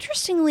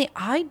 Interestingly,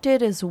 I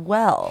did as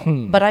well,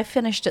 but I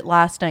finished it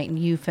last night and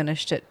you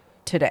finished it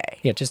today.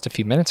 Yeah, just a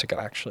few minutes ago,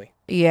 actually.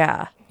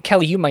 Yeah.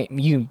 Kelly, you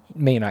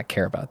may not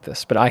care about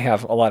this, but I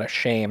have a lot of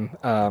shame.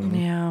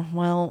 Yeah,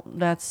 well,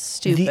 that's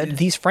stupid.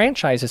 These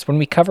franchises, when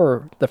we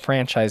cover the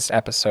franchise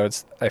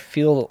episodes, I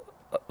feel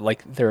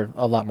like they're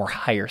a lot more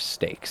higher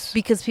stakes.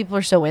 Because people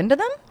are so into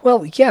them?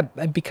 Well, yeah,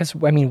 because,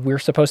 we're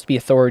supposed to be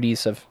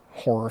authorities of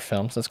horror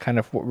films. That's kind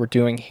of what we're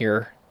doing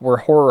here. We're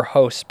horror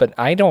hosts, but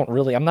I'm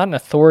not an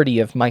authority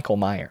of Michael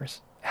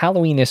Myers.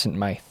 Halloween isn't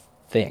my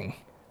thing.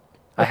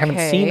 I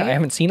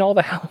haven't seen all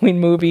the Halloween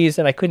movies,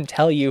 and I couldn't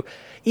tell you,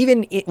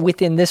 even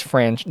within this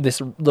this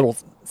little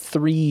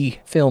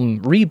 3-film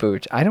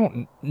reboot, I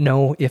don't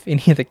know if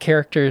any of the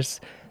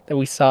characters that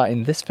we saw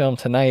in this film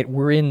tonight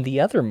were in the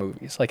other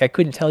movies. Like, I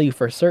couldn't tell you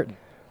for certain.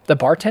 The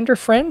bartender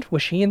friend,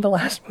 was she in the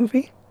last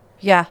movie?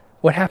 Yeah.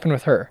 What happened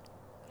with her?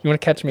 You want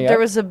to catch me up?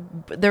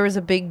 There was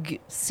a big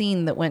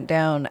scene that went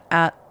down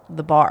at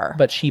the bar.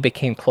 But she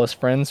became close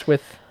friends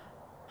with...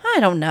 I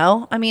don't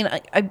know. I mean,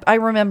 I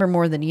remember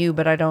more than you,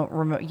 but I don't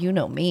remember. You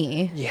know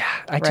me. Yeah.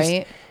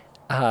 Right?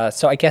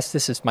 So I guess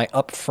this is my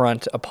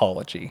upfront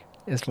apology,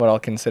 is what I'll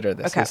consider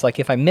this. Okay. It's like,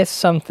 if I missed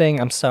something,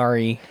 I'm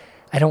sorry.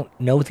 I don't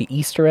know the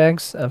Easter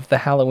eggs of the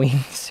Halloween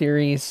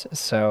series,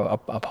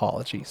 so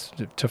apologies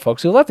to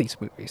folks who love these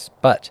movies.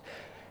 But,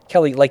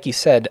 Kelly, like you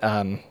said,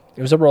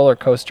 it was a roller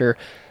coaster.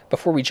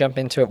 Before we jump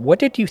into it, what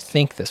did you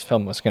think this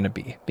film was going to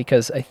be?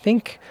 Because I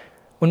think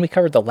when we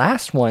covered the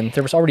last one,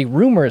 there was already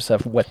rumors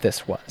of what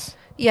this was.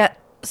 Yeah,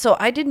 so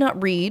I did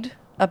not read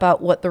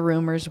about what the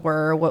rumors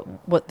were,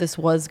 what this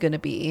was going to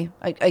be.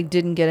 I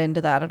didn't get into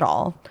that at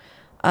all.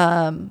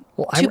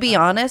 To be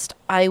honest,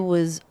 I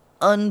was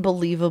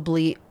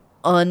unbelievably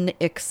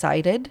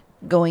unexcited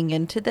going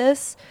into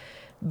this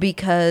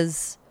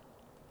because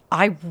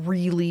I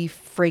really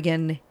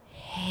friggin'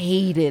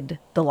 hated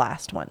the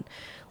last one.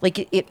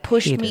 Like it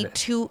pushed me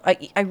too.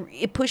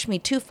 It pushed me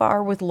too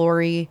far with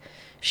Laurie.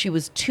 She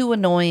was too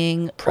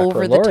annoying,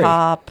 over the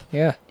top.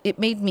 Yeah, it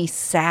made me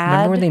sad.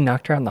 Remember when they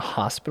knocked her out in the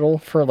hospital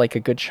for like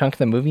a good chunk of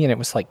the movie, and it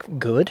was like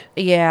good.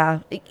 Yeah,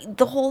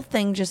 the whole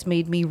thing just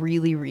made me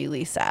really,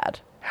 really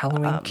sad.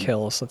 Halloween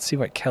Kills. Let's see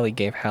what Kelly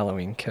gave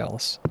Halloween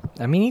Kills.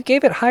 I mean, you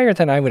gave it higher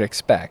than I would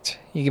expect.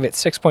 You gave it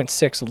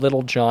 6.6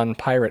 Little John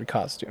pirate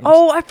costumes.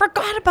 Oh, I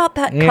forgot about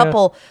that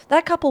couple.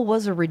 That couple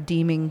was a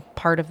redeeming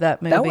part of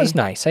that movie. That was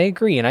nice. I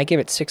agree. And I gave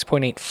it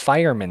 6.8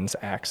 Fireman's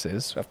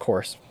Axes. Of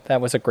course,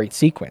 that was a great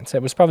sequence.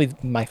 It was probably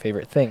my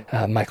favorite thing.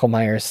 Michael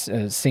Myers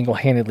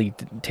single-handedly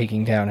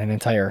taking down an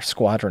entire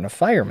squadron of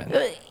firemen.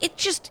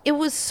 It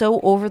was so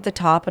over the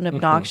top and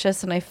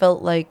obnoxious, and I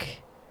felt like...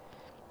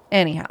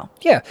 Anyhow.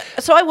 Yeah.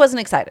 So I wasn't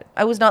excited.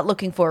 I was not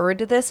looking forward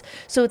to this.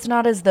 So it's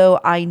not as though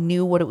I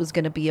knew what it was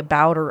going to be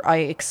about or I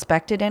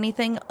expected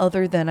anything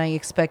other than I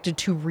expected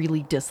to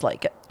really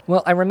dislike it.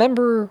 Well, I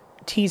remember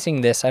teasing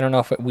this. I don't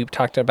know if we've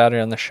talked about it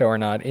on the show or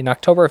not. In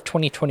October of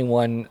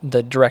 2021,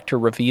 the director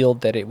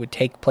revealed that it would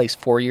take place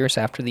 4 years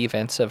after the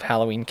events of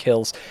Halloween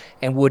Kills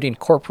and would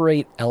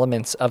incorporate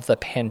elements of the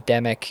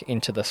pandemic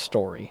into the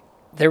story.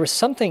 There was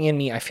something in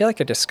me, I feel like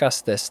I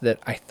discussed this, that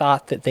I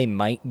thought that they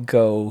might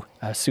go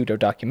a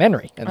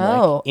pseudo-documentary and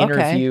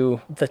interview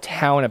the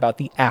town about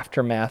the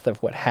aftermath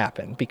of what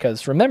happened.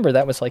 Because remember,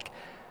 that was like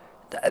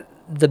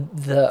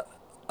the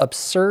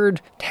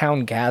absurd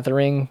town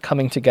gathering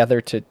coming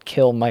together to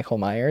kill Michael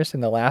Myers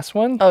in the last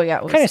one. Oh, yeah.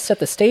 Kind of set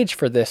the stage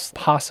for this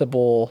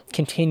possible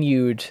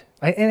continued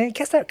And I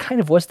guess that kind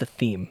of was the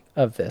theme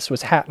of this,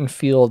 was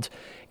Haddonfield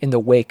in the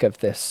wake of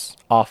this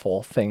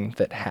awful thing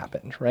that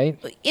happened, right?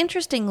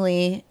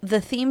 Interestingly, the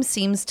theme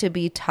seems to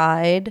be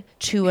tied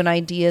to an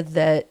idea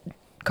that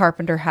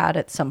Carpenter had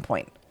at some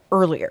point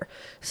earlier.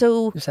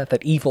 So Is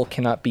that evil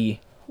cannot be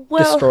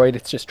destroyed,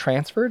 it's just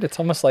transferred? It's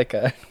almost like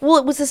a... Well,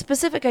 it was a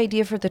specific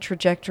idea for the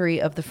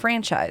trajectory of the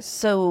franchise.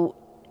 So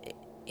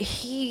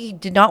he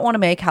did not want to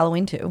make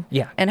Halloween 2.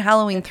 Yeah. And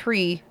Halloween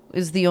 3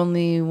 is the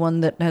only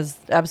one that has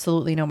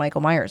absolutely no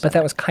Michael Myers. But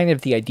that was kind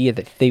of the idea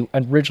that they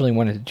originally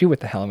wanted to do with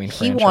the Halloween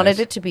franchise. He wanted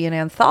it to be an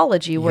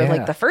anthology where, Yeah.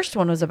 like, the first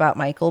one was about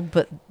Michael,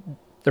 but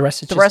the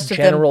rest is just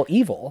general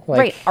evil. Like,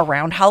 right,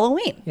 around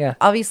Halloween. Yeah.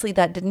 Obviously,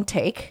 that didn't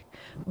take,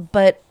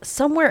 but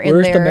somewhere in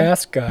Where's there... the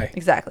mask guy?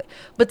 Exactly.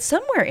 But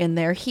somewhere in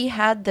there, he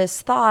had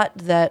this thought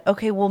that,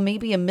 okay, well,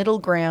 maybe a middle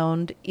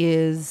ground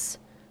is...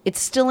 It's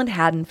still in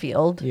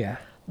Haddonfield. Yeah.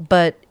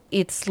 But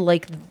it's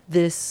like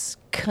this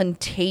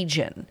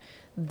contagion,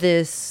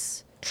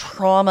 this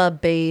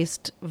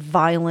trauma-based,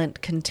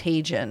 violent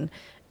contagion.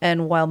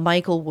 And while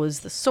Michael was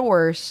the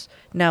source,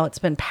 now it's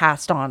been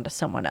passed on to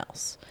someone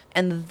else.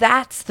 And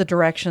that's the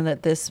direction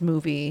that this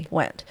movie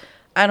went.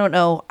 I don't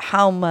know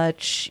how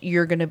much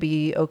you're going to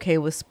be okay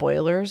with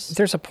spoilers.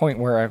 There's a point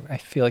where I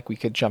feel like we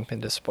could jump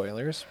into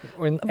spoilers.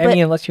 I But-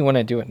 mean, unless you want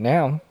to do it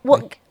now.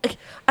 Well,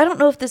 I don't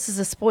know if this is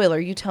a spoiler.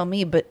 You tell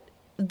me, but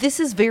this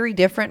is very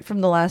different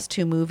from the last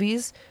two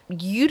movies.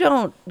 You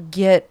don't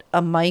get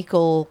a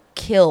Michael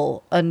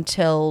kill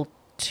until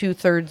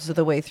 2/3 of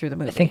the way through the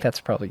movie. I think that's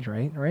probably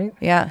right?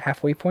 Yeah.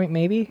 Halfway point,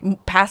 maybe? It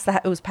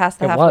was past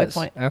the halfway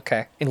point.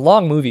 Okay. A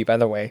long movie, by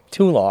the way.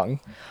 Too long.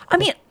 I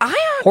mean,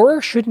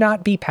 Horror should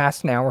not be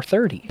past an hour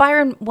 30.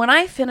 Byron, when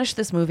I finished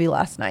this movie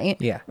last night,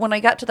 Yeah. when I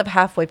got to the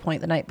halfway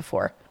point the night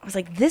before, I was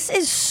like, this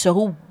is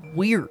so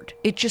weird.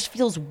 It just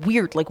feels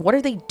weird. Like, what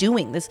are they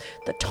doing? The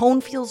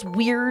tone feels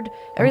weird.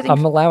 Everything.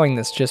 I'm allowing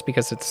this just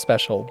because it's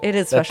special. It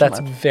is special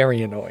That's month.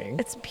 very annoying.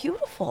 It's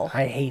beautiful.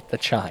 I hate the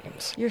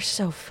chimes. You're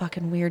so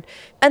fucking weird.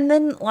 And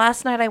then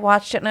last night I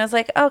watched it and I was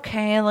like,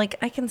 okay, like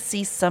I can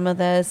see some of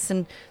this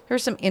and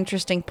there's some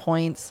interesting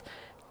points.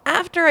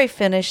 After I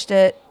finished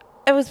it,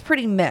 I was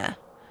pretty meh. And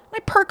I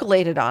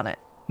percolated on it.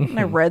 And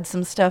I read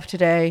some stuff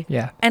today.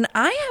 Yeah. And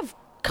I have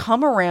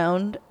come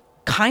around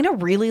kind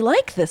of really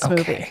like this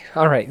movie. Okay.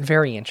 All right.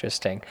 Very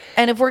interesting.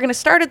 And if we're going to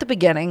start at the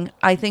beginning,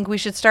 I think we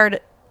should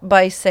start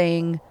by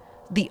saying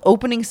the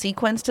opening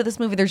sequence to this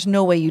movie, there's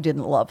no way you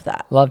didn't love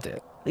that. Loved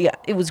it. Yeah,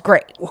 it was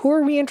great. Who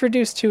are we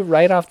introduced to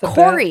right off the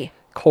bat?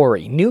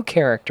 Corey. New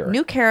character.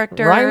 New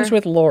character. Rhymes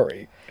with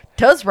Lori.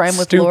 Does rhyme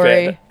with Stupid.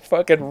 Lori.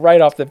 Fucking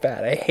right off the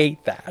bat. I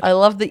hate that. I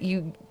love that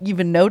you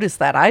even noticed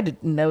that. I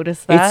didn't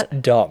notice that.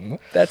 It's dumb.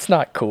 That's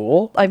not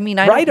cool. I mean,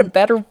 write a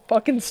better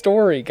fucking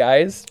story,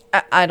 guys.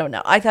 I don't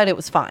know. I thought it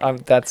was fine.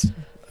 That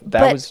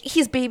but was...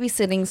 he's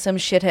babysitting some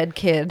shithead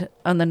kid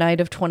on the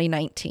night of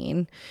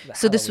 2019.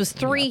 So this was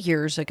 3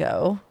 years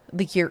ago,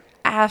 the year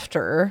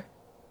after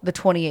the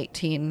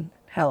 2018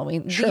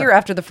 Halloween, Sure. the year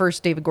after the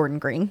first David Gordon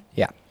Green.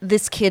 Yeah.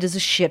 This kid is a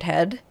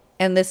shithead,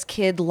 and this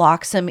kid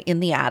locks him in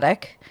the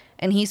attic,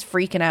 and he's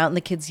freaking out, and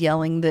the kid's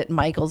yelling that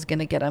Michael's going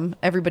to get him.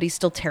 Everybody's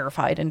still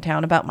terrified in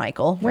town about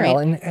Michael, Well,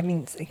 right? and I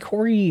mean,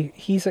 Corey,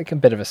 he's like a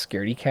bit of a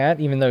scaredy cat,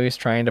 even though he's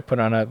trying to put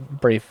on a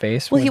brave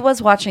face. Well, he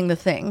was watching The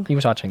Thing. He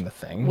was watching The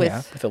Thing,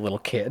 With- with a little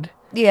kid.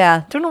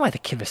 Yeah. Don't know why the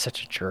kid was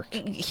such a jerk.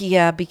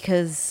 Yeah,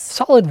 because...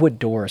 Solid wood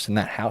doors in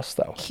that house,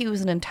 though. He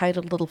was an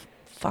entitled little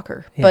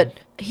fucker. Yeah. But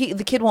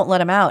the kid won't let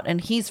him out,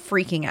 and he's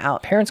freaking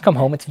out. Parents come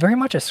home. It's very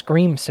much a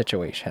Scream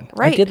situation.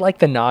 Right. I did like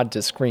the nod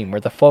to Scream, where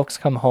the folks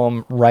come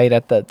home right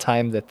at the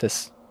time that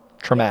this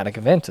traumatic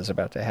event is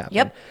about to happen.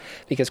 Yep.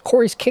 Because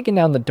Corey's kicking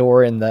down the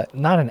door in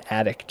not an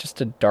attic, just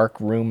a dark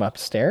room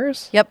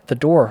upstairs. Yep. The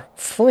door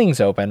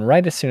flings open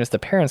right as soon as the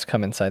parents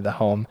come inside the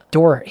home.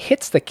 Door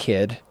hits the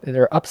kid.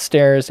 They're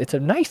upstairs. It's a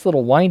nice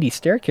little windy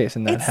staircase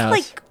in that It's house.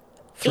 like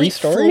 3 8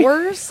 stories?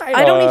 floors.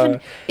 I don't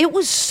even... It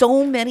was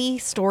so many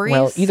stories.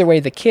 Well, either way,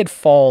 the kid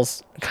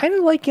falls kind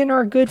of like in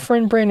our good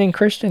friend Brandon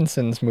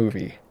Christensen's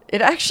movie.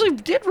 It actually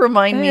did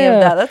remind me Yeah. of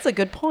that. That's a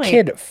good point.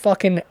 Kid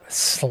fucking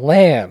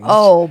slams.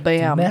 Oh,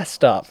 bam.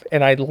 Messed up.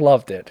 And I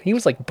loved it. He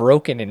was like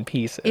broken in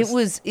pieces.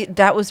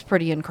 That was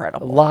pretty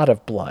incredible. A lot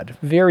of blood.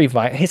 Very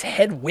violent. His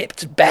head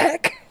whipped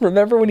back.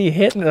 Remember when he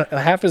hit and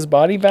half his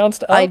body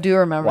bounced up? I do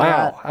remember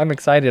that. Wow. I'm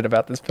excited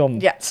about this film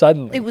Yeah.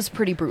 suddenly. It was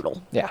pretty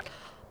brutal. Yeah.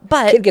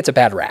 But Kid gets a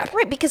bad rap.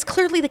 right, because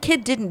clearly the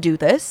kid didn't do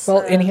this. Well,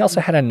 and he also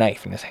had a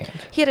knife in his hand.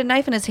 He had a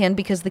knife in his hand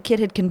because the kid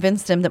had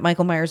convinced him that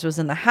Michael Myers was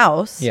in the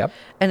house. Yep.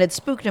 And had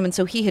spooked him, and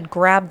so he had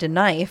grabbed a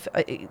knife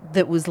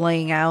that was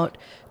laying out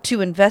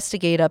to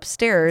investigate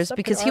upstairs Some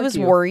because could he was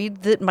argue.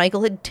 worried that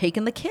Michael had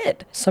taken the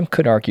kid. Some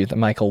could argue that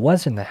Michael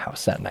was in the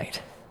house that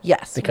night.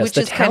 Yes, Because which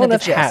the is town kind of the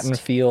of gist.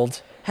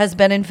 Hattonfield... Has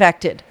been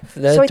infected.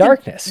 The I think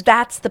darkness.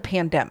 That's the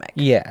pandemic.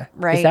 Yeah.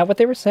 Right. Is that what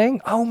they were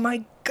saying? Oh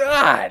my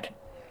God.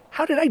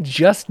 How did I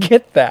just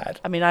get that?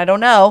 I mean, I don't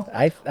know.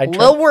 I a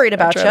little worried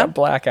about I tried to you.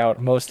 black out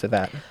most of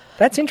that.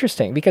 That's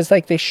interesting because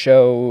like they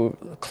show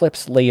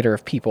clips later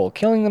of people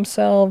killing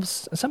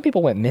themselves. Some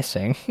people went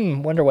missing.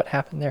 Wonder what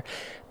happened there.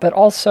 But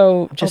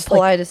also just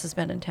Paulides has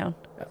been in town.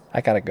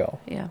 I gotta go.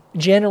 Yeah.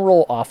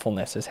 General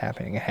awfulness is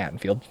happening in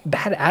Haddonfield.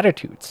 Bad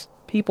attitudes.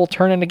 People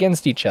turning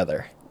against each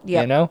other.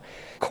 Yep. You know?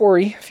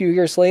 Corey, a few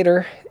years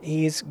later,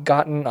 he's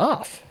gotten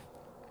off.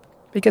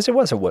 Because it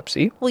was a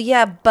whoopsie. Well,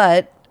 yeah,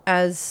 but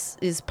as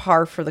is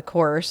par for the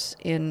course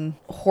in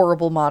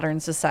horrible modern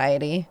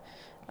society.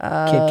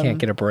 Kid can't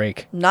get a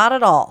break. Not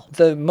at all.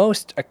 The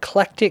most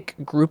eclectic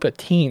group of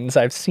teens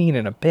I've seen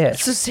in a bit.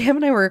 So Sam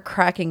and I were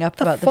cracking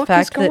up about the fuck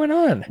fact is going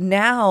that on?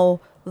 now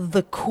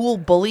the cool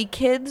bully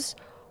kids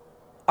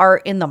are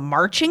in the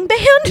marching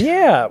band?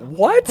 Yeah,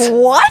 what?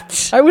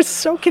 What? I was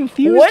so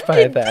confused What by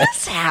did that.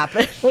 this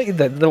happen? Look,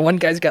 the one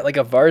guy's got like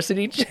a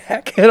varsity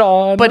jacket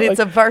on. But like, it's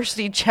a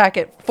varsity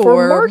jacket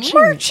for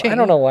marching. I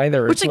don't know why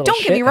they're Which, like, little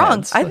don't get me wrong.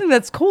 shitheads. I think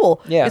that's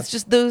cool. Yeah. It's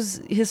just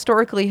those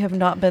historically have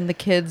not been the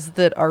kids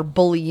that are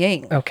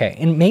bullying. Okay,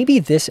 and maybe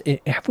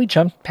have we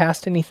jumped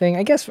past anything?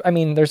 I guess, I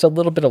mean, there's a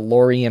little bit of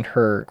Lori and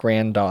her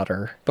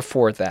granddaughter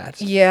before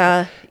that.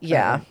 Yeah.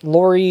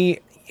 Lori,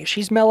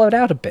 she's mellowed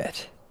out a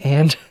bit.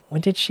 And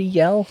when did she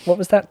yell? What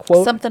was that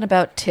quote? Something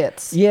about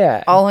tits.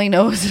 Yeah. All I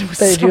know is it was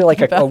They do like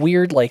something a about-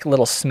 weird like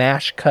little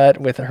smash cut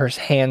with her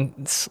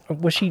hands.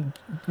 What was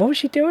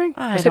she doing?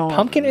 Was it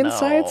pumpkin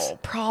insides?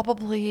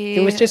 Probably.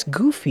 It was just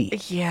goofy.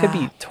 Yeah. Could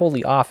be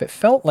totally off. It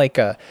felt like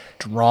a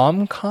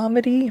dram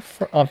comedy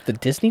of the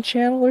Disney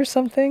Channel or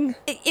something.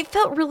 It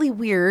felt really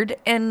weird,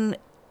 and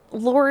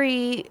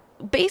Lori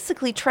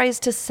basically tries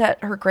to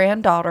set her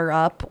granddaughter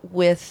up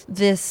with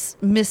this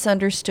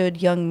misunderstood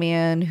young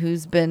man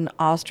who's been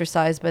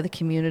ostracized by the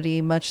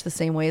community, much the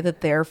same way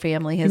that their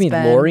family has You mean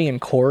been. Lori and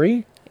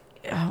Corey?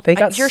 They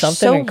got You're something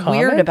so in common?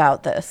 weird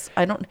about this.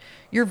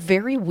 You're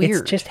very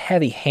weird. It's just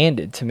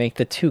heavy-handed to make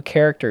the two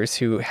characters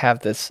who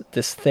have this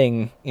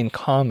thing in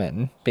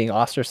common being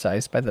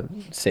ostracized by the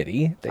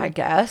city. I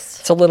guess.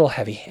 It's a little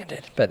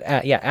heavy-handed.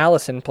 But yeah,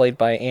 Allison, played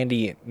by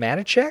Andy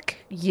Matichek.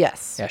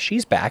 Yes. Yeah,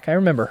 she's back. I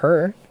remember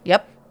her.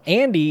 Yep.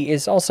 Andy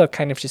is also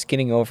kind of just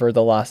getting over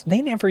the loss.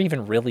 They never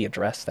even really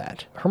addressed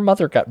that. Her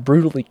mother got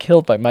brutally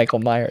killed by Michael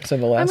Myers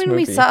in the last movie.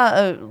 we saw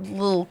a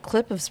little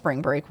clip of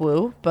Spring Break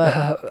Woo,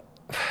 but...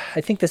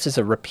 I think this is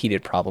a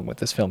repeated problem with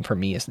this film for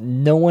me, is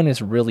no one is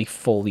really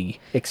fully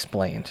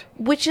explained.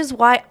 Which is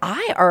why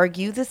I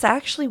argue this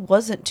actually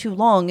wasn't too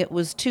long. It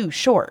was too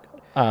short.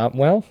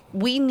 Well,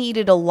 we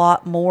needed a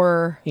lot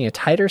more. You need a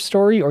tighter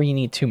story, or you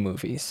need 2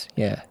 movies.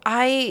 Yeah.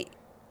 A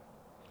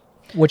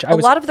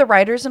lot of the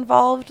writers,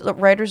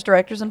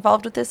 directors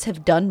involved with this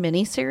have done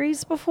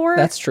miniseries before.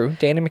 That's true.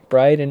 Danny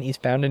McBride and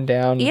Eastbound and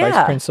Down, Yeah.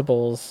 Vice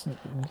Principals,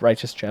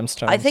 Righteous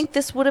Gemstones. I think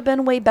this would have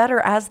been way better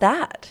as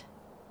that.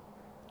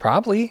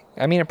 Probably.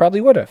 I mean, it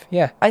probably would have.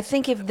 Yeah. I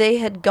think if they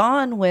had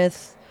gone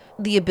with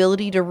the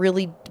ability to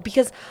really,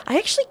 because I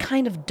actually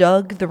kind of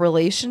dug the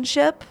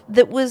relationship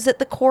that was at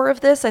the core of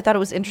this. I thought it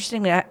was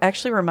interesting. It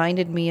actually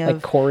reminded me of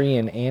like Corey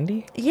and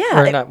Andy.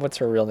 Yeah. Or not? What's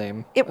her real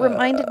name? It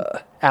reminded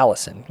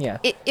Allison. Yeah.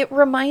 It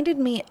reminded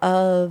me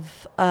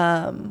of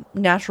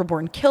Natural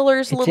Born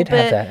Killers a little did bit,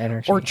 have that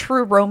energy. or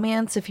True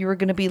Romance if you were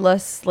going to be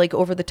less like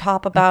over the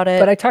top about it.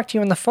 But I talked to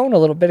you on the phone a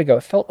little bit ago.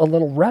 It felt a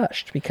little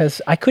rushed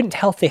because I couldn't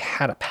tell if they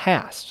had a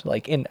past.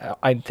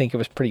 I think it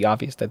was pretty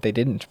obvious that they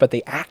didn't, but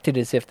they acted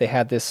as if they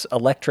had this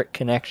electric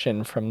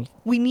connection from.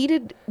 We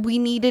needed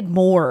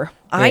more.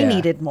 I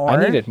needed more.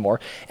 I needed more.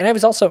 And I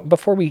was also,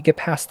 before we get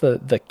past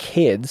the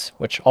kids,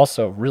 which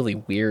also really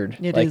weird.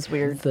 It is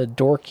weird. The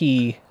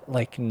dorky,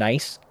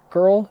 nice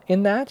girl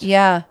in that.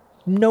 Yeah.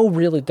 No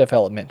really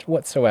development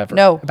whatsoever.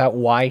 No. About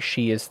why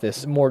she is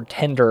this more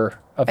tender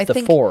of I the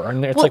think- 4.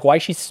 And it's well, why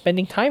she's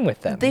spending time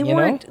with them. They you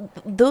weren't. know?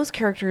 Those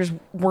characters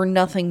were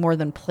nothing more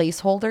than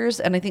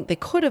placeholders, and I think they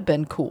could have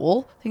been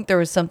cool. I think there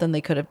was something they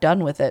could have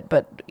done with it,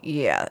 but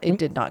yeah, it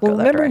did not go that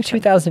Remember direction.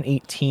 in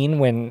 2018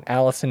 when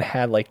Allison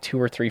had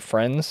 2 or 3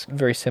 friends,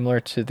 very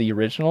similar to the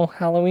original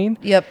Halloween?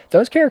 Yep.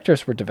 Those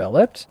characters were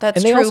developed. That's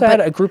and they true, also had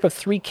but- a group of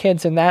 3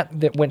 kids in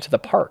that went to the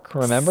park,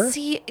 remember?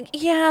 See,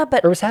 yeah,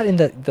 but Or was that in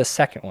the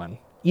second one?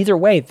 Either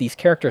way, these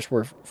characters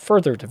were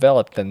further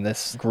developed than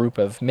this group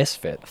of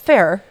misfits.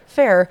 fair.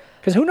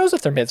 Because who knows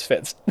if they're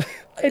misfits?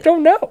 I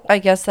don't know. I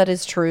guess that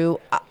is true.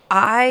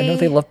 I know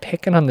they love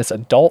picking on this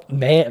adult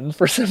man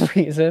for some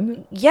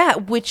reason. Yeah,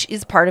 which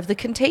is part of the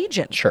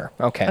contagion. Sure.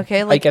 Okay.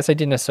 Okay, I guess I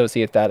didn't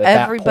associate that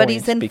at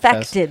Everybody's that point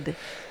because- infected.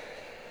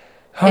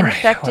 All right,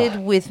 Infected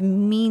well, with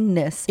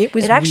meanness. It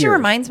was actually weird.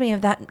 reminds me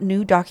of that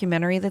new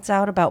documentary that's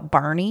out about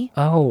Barney.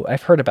 Oh,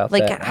 I've heard about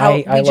Like that. how I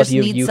we love just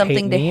you, need you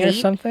something hate to me hate or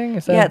something.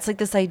 Is that? Yeah, it's like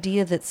this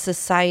idea that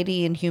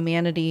society and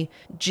humanity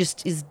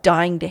just is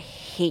dying to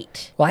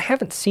hate. Well, I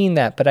haven't seen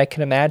that, but I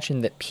can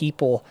imagine that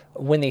people,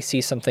 when they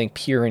see something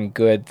pure and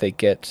good, they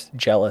get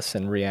jealous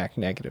and react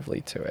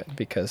negatively to it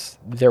because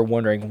they're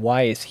wondering,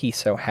 why is he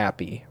so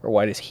happy? Or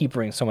why does he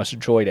bring so much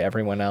joy to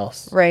everyone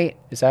else? Right.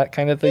 Is that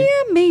kind of the...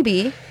 Yeah,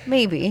 maybe.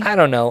 I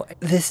don't know.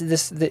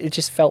 It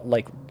just felt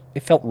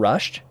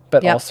rushed,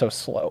 but Yep. also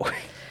slow.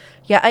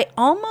 Yeah, I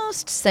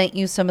almost sent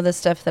you some of the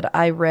stuff that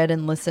I read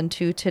and listened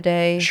to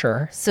today.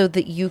 Sure. So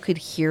that you could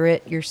hear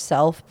it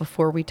yourself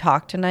before we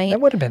talk tonight.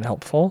 That would have been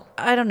helpful.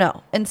 I don't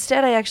know.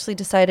 Instead, I actually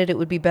decided it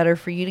would be better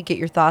for you to get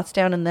your thoughts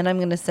down, and then I'm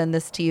going to send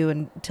this to you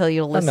and tell you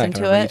to listen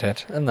to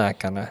it. I'm not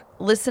gonna.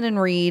 Listen and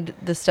read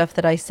the stuff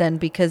that I send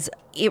because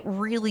it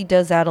really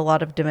does add a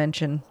lot of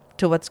dimension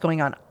to what's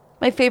going on.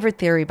 My favorite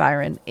theory,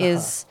 Byron,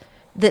 is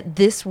that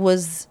this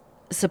was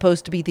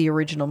supposed to be the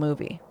original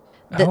movie.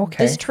 That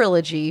this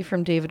trilogy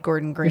from David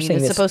Gordon Green You're saying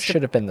is this supposed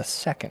should have been the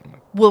second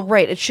movie. Well,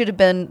 right. It should have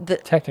been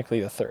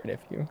Technically the third, if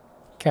you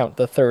count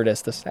the third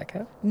as the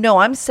second. No,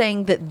 I'm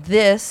saying that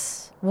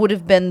this would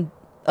have been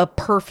a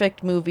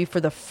perfect movie for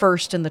the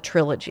first in the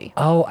trilogy.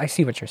 Oh, I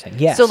see what you're saying.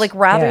 Yes. So, like,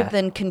 rather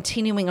than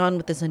continuing on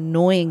with this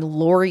annoying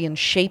Laurie and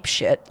shape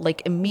shit,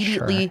 like,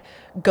 immediately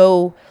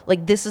go,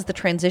 like, this is the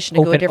transition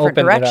to go a different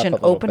direction.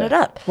 Open it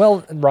up.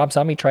 Well, Rob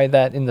Zombie tried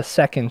that in the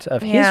second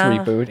of his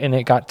reboot, and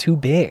it got too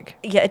big.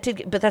 Yeah, it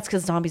did, but that's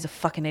because Zombie's a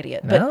fucking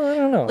idiot. No, But, I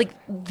don't know. like,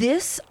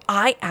 this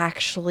I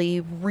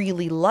actually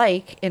really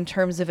like in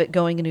terms of it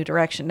going a new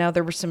direction. Now,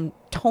 there was some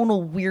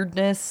tonal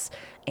weirdness,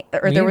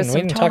 or there was some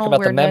we didn't tonal talk about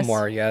weirdness. the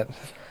memoir yet.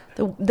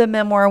 The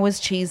memoir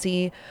was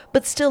cheesy,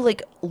 but still,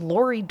 like,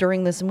 Laurie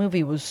during this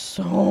movie was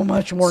so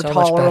much more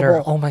tolerable. Much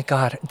better. Oh my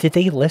god, did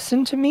they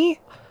listen to me?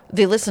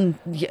 They listened,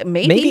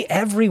 maybe. Maybe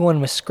everyone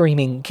was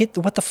screaming,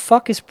 what the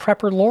fuck is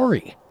Prepper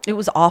Laurie? It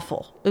was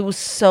awful. It was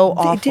so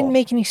awful. It didn't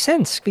make any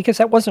sense because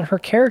that wasn't her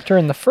character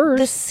in the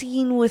first. The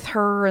scene with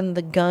her and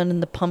the gun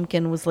and the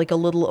pumpkin was like a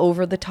little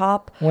over the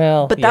top.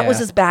 Well, but that was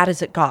as bad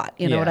as it got.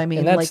 You know what I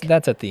mean? And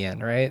that's at the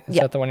end, right? Is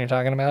that the one you're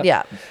talking about?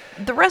 Yeah.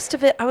 The rest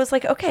of it, I was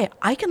like, okay,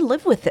 I can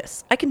live with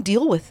this. I can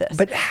deal with this.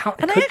 But how?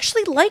 And I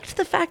actually liked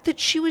the fact that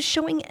she was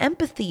showing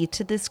empathy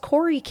to this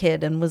Corey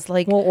kid and was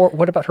like, well, or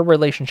what about her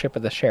relationship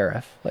with the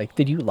sheriff? Like,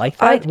 did you like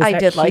that? I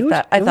did like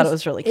that. I thought it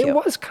was really cute. It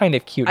was kind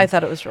of cute. I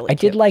thought it was really cute.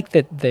 I did like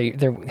that they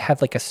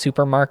had like a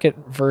supermarket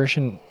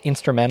version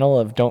instrumental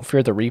of Don't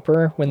Fear the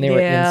Reaper when they were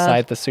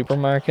inside the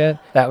supermarket.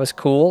 That was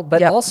cool.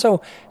 But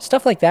also,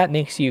 stuff like that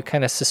makes you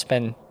kind of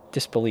suspend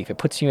disbelief. It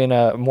puts you in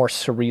a more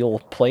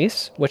surreal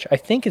place, which I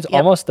think is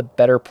almost the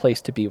better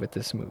place to be with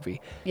this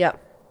movie. Yeah.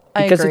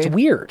 Because it's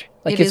weird.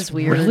 Like, it's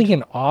weird. really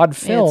an odd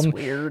film. It's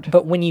weird.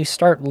 But when you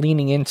start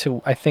leaning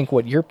into, I think,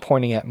 what you're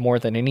pointing at more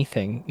than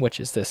anything, which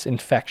is this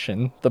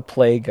infection, the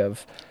plague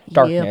of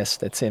darkness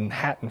that's in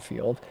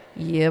Haddonfield.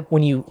 Yep.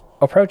 When you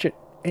approach it,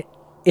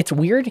 it's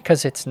weird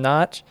because it's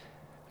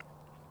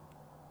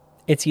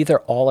either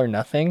all or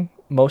nothing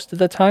most of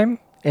the time.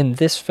 And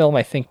this film,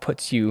 I think,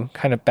 puts you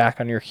kind of back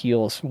on your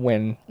heels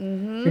when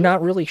you're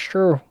not really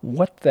sure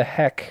what the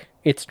heck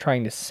it's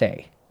trying to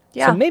say.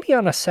 Yeah. So maybe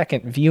on a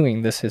second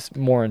viewing, this is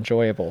more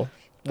enjoyable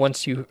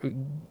once you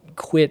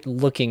quit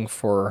looking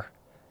for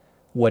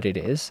what it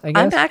is, I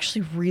guess. I'm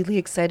actually really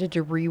excited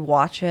to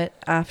rewatch it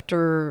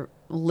after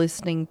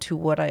listening to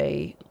what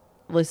I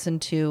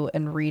listened to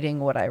and reading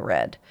what I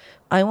read.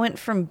 I went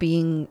from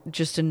being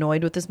just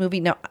annoyed with this movie.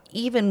 Now,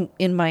 even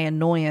in my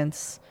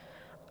annoyance,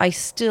 I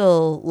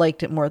still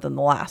liked it more than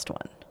the last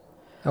one.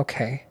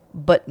 Okay.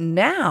 But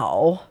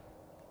now,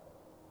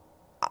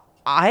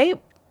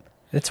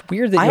 it's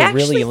weird that you're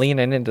really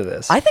leaning into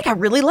this. I think I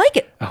really like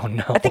it. Oh,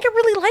 no. I think I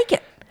really like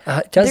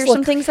it. There's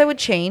some things I would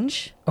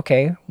change.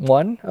 Okay,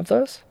 one of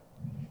those?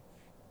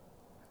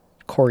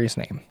 Corey's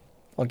name.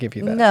 I'll give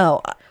you that.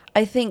 No,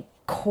 I think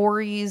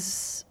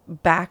Corey's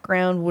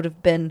background would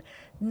have been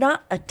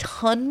not a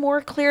ton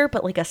more clear,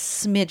 but like a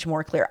smidge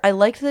more clear. I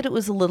liked that it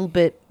was a little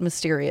bit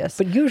mysterious.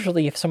 But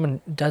usually if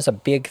someone does a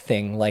big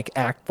thing, like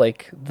act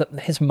like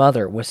his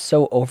mother was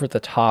so over the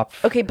top.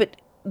 Okay, but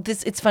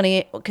it's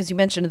funny because you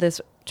mentioned this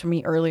to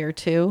me earlier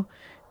too.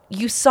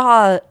 You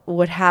saw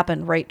what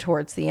happened right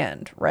towards the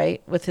end,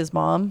 right? With his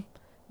mom,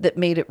 that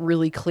made it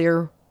really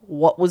clear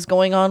what was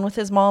going on with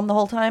his mom the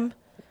whole time.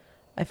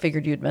 I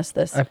figured you'd miss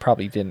this. I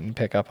probably didn't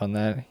pick up on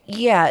that.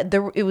 Yeah,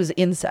 it was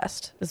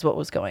incest is what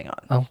was going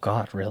on. Oh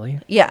God, really?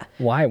 Yeah.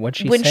 Why? What'd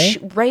she say?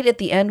 Right at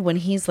the end when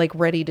he's like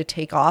ready to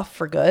take off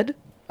for good.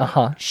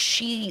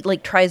 She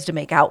like tries to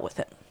make out with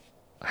him.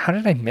 How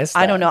did I miss that?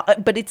 I don't know,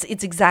 but it's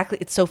exactly,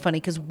 it's so funny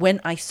because when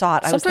I saw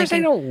it, I was thinking, sometimes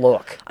I don't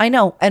look. I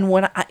know, and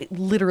when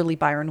literally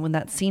Byron, when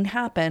that scene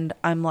happened,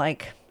 I'm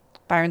like,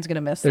 Byron's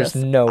gonna miss this.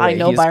 There's no way. I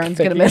know Byron's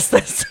gonna miss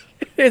this.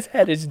 His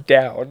head is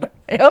down.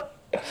 Yep.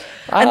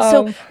 And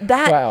so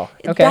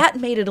that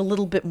made it a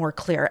little bit more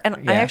clear,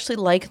 and I actually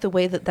like the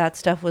way that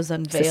stuff was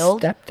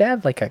unveiled. Is his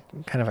stepdad like a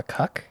kind of a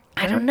cuck?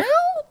 I don't know.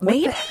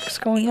 Maybe. What the heck's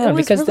going on?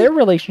 Because their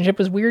relationship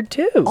was weird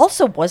too.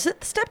 Also, was it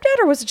the stepdad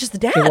or was it just the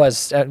dad? It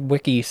was.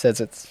 Wiki says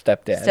it's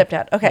stepdad.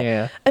 Stepdad. Okay.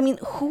 Yeah. I mean,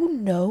 who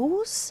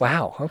knows?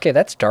 Wow. Okay,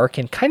 that's dark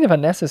and kind of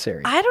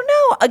unnecessary. I don't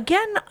know.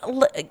 Again,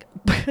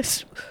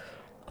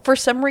 For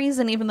some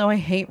reason, even though I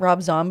hate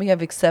Rob Zombie,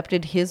 I've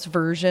accepted his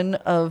version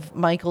of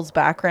Michael's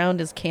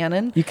background as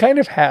canon. You kind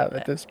of have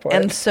at this point.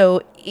 And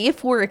so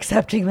if we're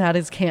accepting that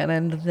as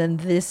canon, then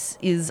this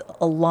is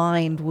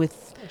aligned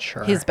with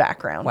his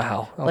background.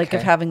 Wow. Like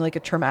of having like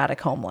a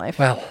traumatic home life.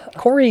 Well,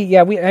 Corey,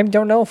 I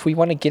don't know if we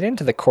want to get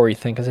into the Corey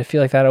thing because I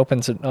feel like that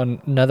opens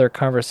another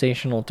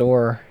conversational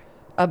door.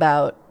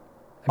 About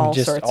all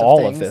just sorts all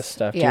of things. Of this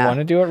stuff. Yeah. Do you want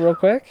to do it real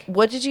quick?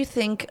 What did you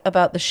think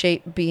about the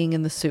shape being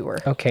in the sewer?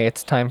 Okay,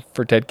 it's time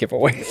for dead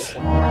giveaways.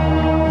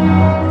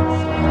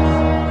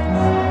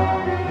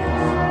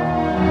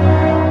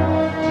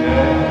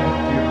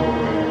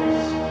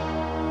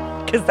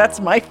 Because that's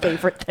my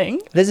favorite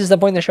thing. This is the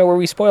point in the show where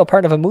we spoil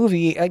part of a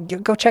movie.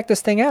 Go check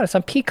this thing out. It's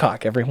on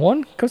Peacock,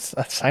 everyone. Go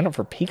sign up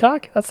for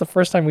Peacock. That's the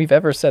first time we've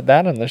ever said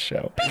that on the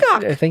show.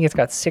 Peacock! I think it's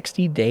got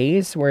 60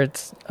 days where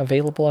it's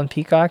available on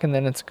Peacock and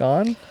then it's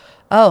gone.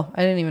 Oh,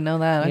 I didn't even know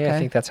that. Okay. Yeah, I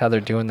think that's how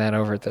they're doing that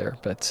over there.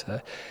 But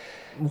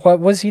what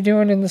was he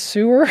doing in the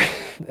sewer?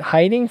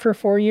 Hiding for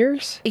 4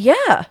 years?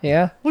 Yeah.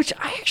 Yeah. Which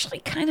I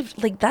actually kind of,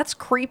 like, that's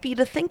creepy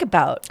to think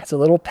about. It's a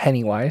little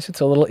Pennywise. It's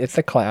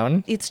the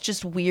clown. It's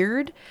just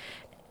weird.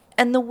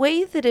 And the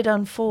way that it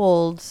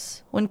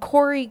unfolds, when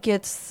Corey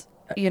gets,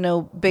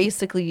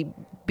 basically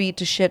beat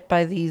to shit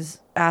by these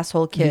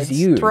asshole kids,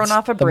 thrown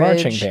off a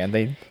bridge. The marching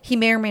band. He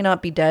may or may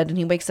not be dead, and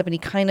he wakes up and he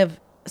kind of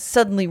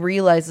suddenly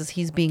realizes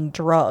he's being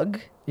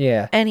drugged.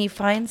 Yeah. And he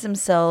finds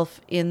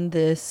himself in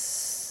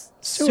this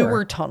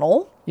sewer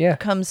tunnel. Yeah.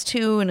 Comes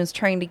to and is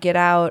trying to get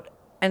out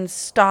and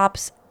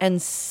stops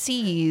and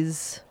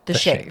sees the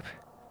shape.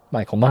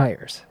 Michael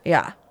Myers.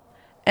 Yeah.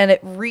 And it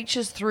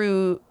reaches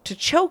through to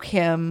choke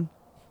him,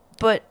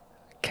 but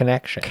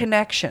connection.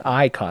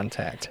 Eye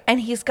contact. And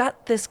he's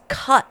got this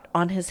cut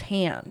on his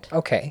hand.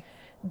 Okay.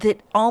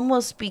 That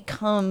almost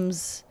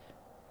becomes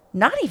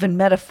not even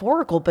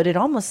metaphorical, but it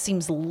almost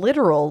seems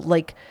literal,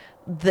 like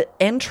the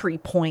entry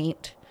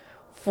point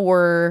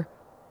for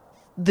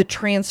the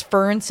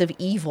transference of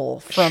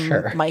evil from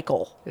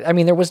Michael. I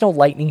mean, there was no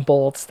lightning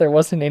bolts. There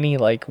wasn't any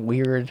like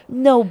weird.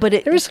 No, but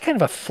there was kind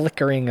of a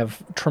flickering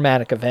of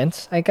traumatic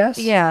events, I guess.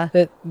 Yeah.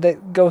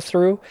 That go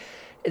through.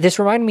 This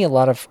reminded me a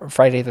lot of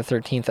Friday the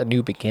 13th, A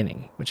New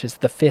Beginning, which is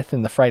the fifth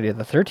in the Friday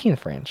the 13th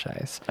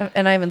franchise.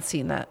 And I haven't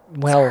seen that.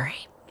 Well, sorry.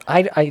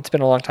 It's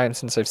been a long time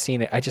since I've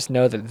seen it. I just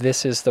know that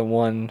this is the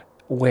one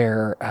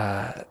where,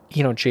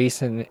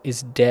 Jason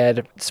is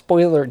dead.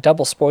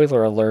 Double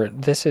spoiler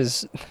alert. This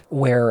is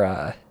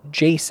where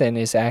Jason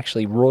is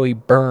actually Roy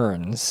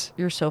Burns.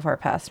 You're so far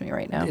past me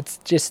right now. It's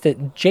just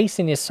that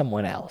Jason is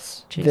someone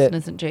else. Jason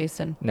isn't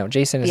Jason. No,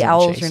 Jason isn't Jason. The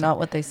owls Jason. are not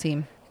what they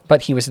seem.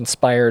 But he was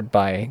inspired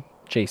by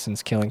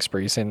Jason's killing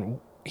sprees, and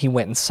he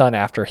went insane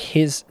after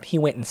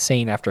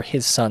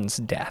his son's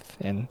death,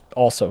 and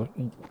also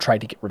tried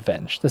to get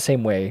revenge the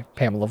same way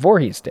Pamela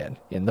Voorhees did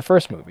in the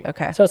first movie.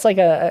 Okay. So it's like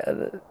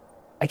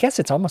I guess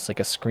it's almost like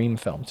a Scream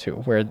film too,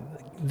 where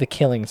the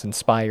killing's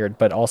inspired,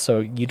 but also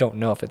you don't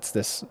know if it's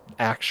this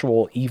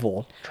actual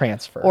evil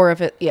transfer. Or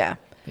if it, yeah.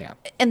 Yeah.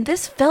 And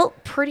this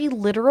felt pretty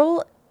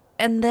literal,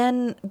 and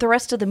then the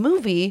rest of the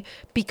movie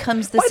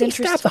becomes this Why did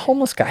he stab the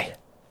homeless guy?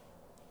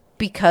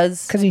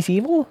 Because he's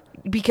evil?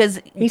 Because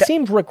he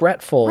seemed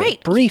regretful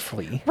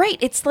briefly. Right.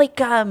 It's like,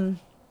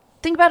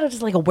 think about it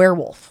as like a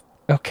werewolf.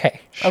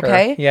 Okay. Sure.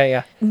 Okay.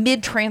 Yeah.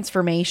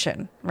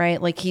 Mid-transformation,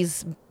 right? Like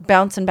he's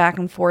bouncing back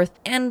and forth.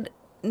 And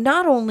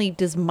not only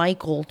does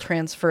Michael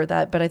transfer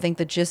that, but I think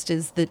the gist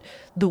is that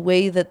the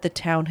way that the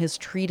town has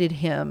treated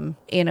him,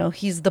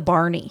 he's the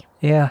Barney.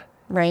 Yeah.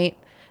 Right?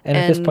 And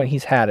at this point,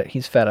 he's had it.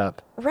 He's fed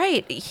up.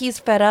 Right. He's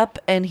fed up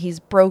and he's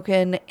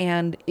broken.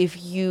 And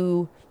if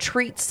you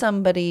treat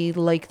somebody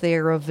like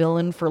they're a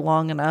villain for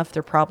long enough,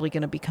 they're probably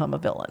going to become a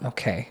villain.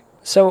 Okay.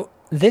 So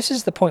this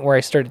is the point where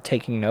I started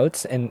taking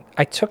notes, and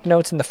I took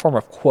notes in the form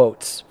of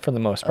quotes for the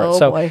most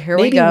part. Oh, boy. Here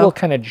we go. Maybe we'll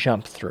kind of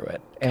jump through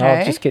it, and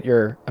I'll just get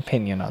your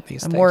opinion on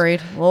these things. I'm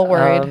worried. A little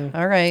worried.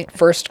 All right.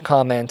 First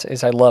comment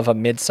is I love a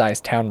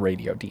mid-sized town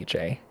radio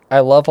DJ. I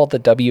love all the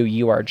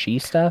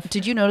WURG stuff.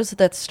 Did you notice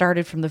that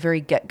started from the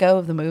very get-go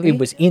of the movie? It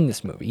was in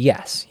this movie,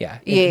 yes. Yeah.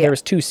 There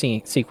was two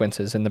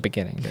sequences in the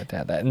beginning that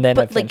had that. And then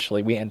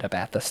eventually we end up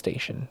at the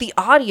station. The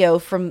audio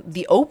from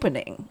the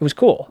opening. It was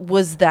cool.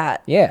 Was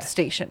that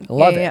station.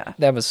 Love it. Yeah.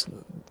 That was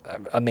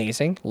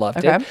amazing.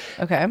 Loved it.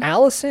 Okay.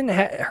 Allison,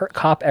 her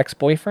cop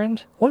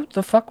ex-boyfriend, what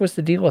the fuck was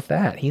the deal with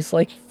that? He's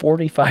like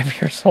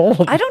 45 years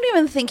old. I don't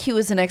even think he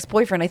was an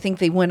ex-boyfriend. I think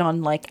they went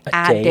on like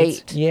a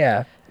date.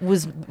 Yeah.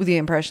 Was the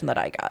impression that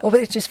I got. Well, but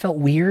it just felt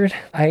weird.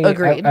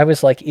 Agreed. I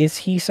was like, is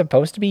he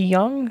supposed to be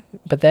young?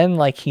 But then,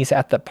 like, he's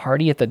at the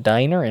party at the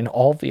diner, and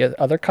all the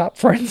other cop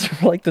friends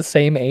are like the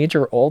same age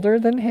or older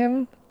than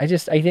him. I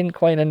didn't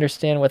quite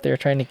understand what they were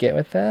trying to get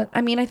with that.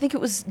 I mean, I think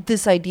it was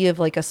this idea of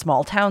like a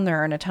small town. There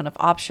aren't a ton of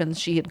options.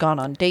 She had gone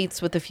on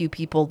dates with a few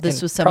people.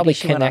 This was somebody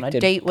she went on a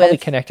date with. Probably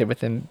connected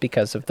with him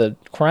because of the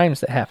crimes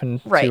that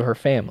happened to her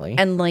family.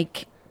 And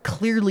like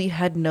clearly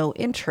had no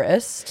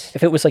interest.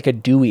 If it was like a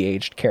Dewey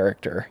aged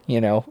character,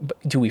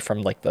 Dewey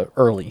from like the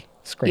early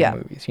Scream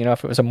movies. You know,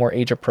 if it was a more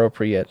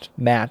age-appropriate,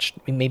 matched,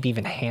 maybe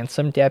even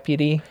handsome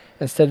deputy,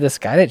 instead of this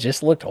guy that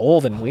just looked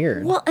old and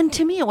weird. Well, and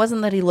to me, it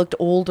wasn't that he looked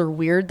old or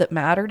weird that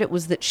mattered. It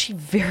was that she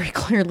very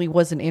clearly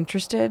wasn't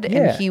interested,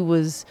 and he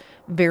was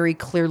very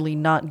clearly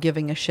not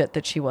giving a shit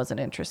that she wasn't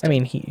interested. I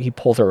mean, he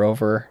pulled her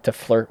over to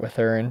flirt with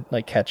her and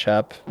like catch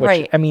up. Which,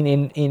 right. I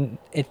mean,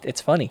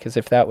 it's funny because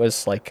if that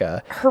was like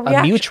a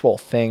mutual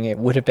thing, it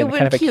would have been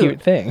kind of a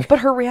cute thing. But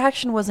her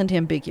reaction wasn't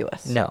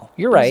ambiguous. No,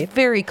 you're right. It was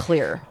very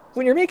clear.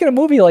 When you're making a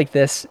movie like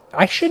this,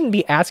 I shouldn't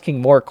be asking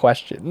more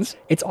questions.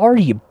 It's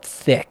already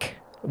thick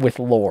with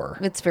lore.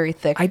 It's very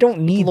thick. I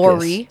don't need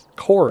Lori. this.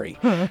 Corey.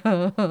 Burn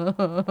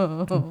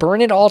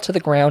it all to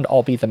the ground.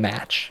 I'll be the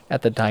match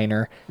at the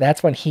diner.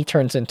 That's when he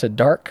turns into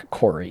Dark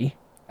Corey.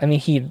 I mean,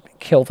 he'd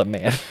killed a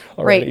man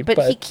already. Right,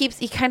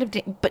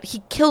 but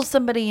he kills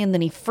somebody and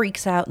then he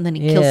freaks out and then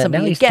he kills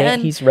somebody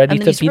again. He's ready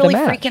and then to he's be really the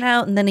match. freaking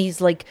out and then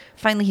he's like,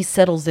 finally he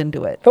settles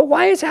into it. But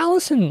why is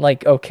Allison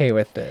like okay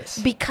with this?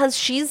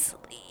 Because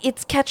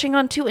it's catching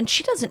on too, and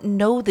she doesn't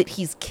know that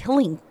he's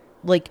killing.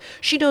 Like,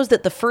 she knows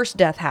that the first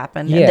death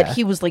happened and that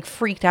he was like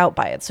freaked out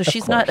by it. So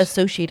she's not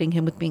associating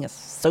him with being a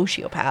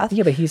sociopath.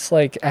 Yeah, but he's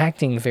like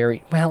acting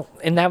very well.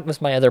 And that was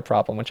my other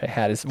problem, which I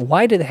had, is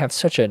why did they have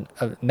such a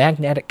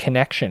magnetic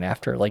connection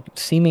after like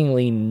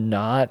seemingly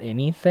not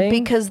anything?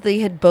 Because they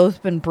had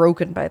both been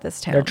broken by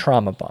this town. They're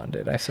trauma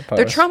bonded, I suppose.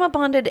 They're trauma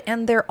bonded,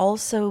 and they're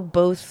also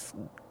both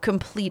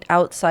complete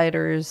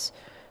outsiders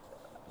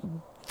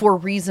for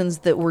reasons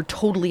that were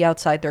totally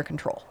outside their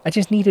control. I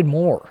just needed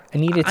more. I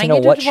needed to know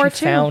what she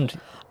found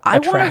I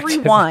want attractive. to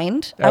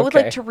rewind. Okay. I would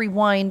like to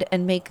rewind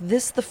and make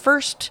this the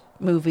first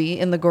movie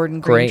in the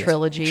Gordon Green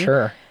trilogy.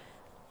 Sure.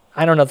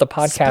 I don't know the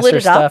podcaster Split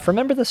it stuff. up.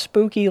 Remember the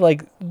spooky,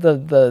 like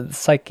the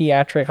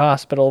psychiatric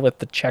hospital with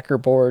the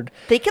checkerboard?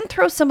 They can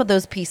throw some of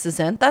those pieces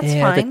in. That's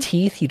fine. The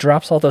teeth. He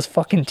drops all those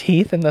fucking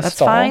teeth in the That's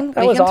stall. fine.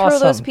 That We was can awesome. throw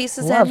those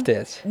pieces Loved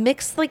in. it.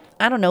 Mix, like,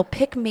 I don't know,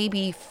 pick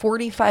maybe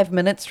 45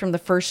 minutes from the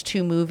first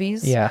two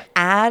movies. Yeah.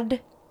 Add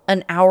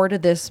an hour to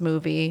this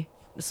movie.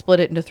 Split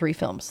it into 3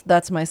 films.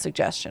 That's my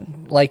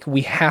suggestion. Like,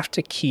 we have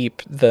to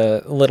keep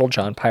the Little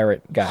John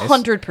Pirate guys.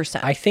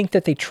 100%. I think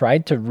that they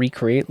tried to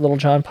recreate Little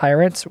John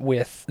Pirates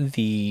with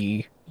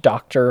the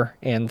doctor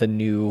and the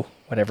new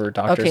whatever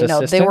doctor's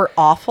assistant. They were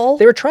awful.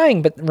 They were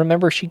trying, but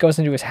remember, she goes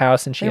into his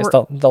house and she has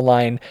the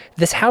line,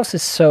 "This house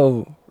is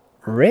so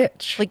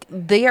rich." Like,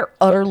 they are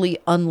utterly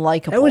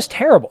unlikable. It was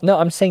terrible. No,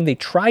 I'm saying they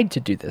tried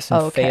to do this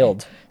and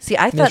failed. See,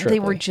 I thought they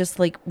were miserably. just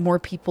like more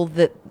people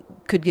that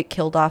could get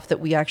killed off that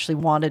we actually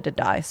wanted to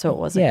die, so it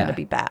wasn't going to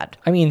be bad.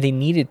 I mean, they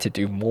needed to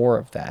do more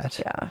of that.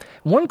 Yeah.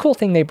 One cool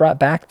thing they brought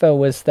back, though,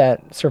 was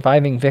that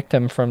surviving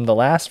victim from the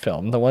last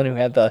film, the one who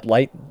had the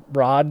light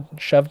rod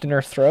shoved in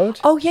her throat.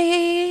 Oh,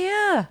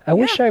 yeah. I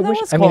wish. I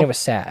mean, it was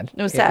sad.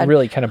 It was sad. It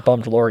really kind of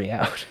bummed Lori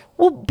out.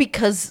 Well,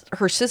 because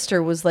her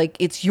sister was like,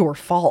 it's your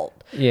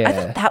fault. Yeah. I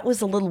thought that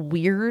was a little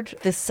weird,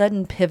 this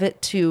sudden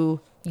pivot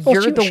to...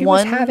 She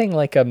was having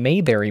like a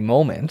Mayberry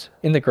moment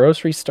in the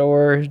grocery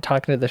store,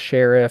 talking to the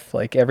sheriff.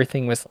 Like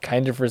everything was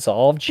kind of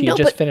resolved. She had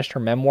just finished her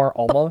memoir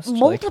almost.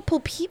 Multiple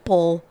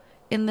people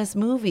in this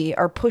movie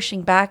are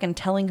pushing back and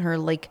telling her,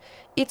 like,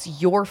 it's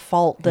your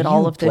fault that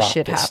all of this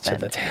shit happened. To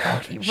the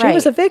town. She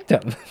was a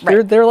victim.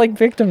 Right. They're like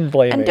victim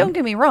blaming. And don't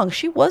get me wrong,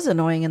 she was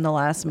annoying in the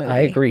last movie. I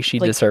agree. She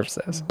deserves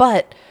this.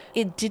 But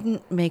it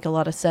didn't make a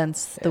lot of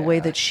sense the way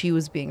that she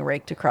was being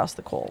raked across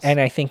the coals. And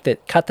I think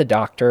that cut the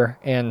doctor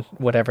and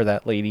whatever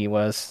that lady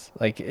was,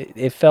 like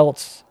it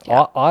felt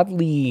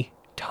oddly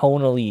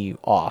tonally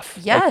off.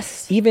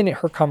 Yes. Like, even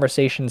her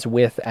conversations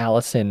with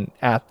Allison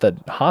at the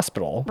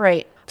hospital.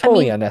 Right.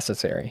 Totally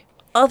unnecessary.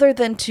 Other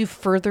than to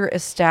further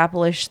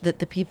establish that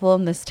the people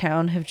in this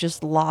town have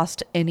just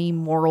lost any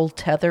moral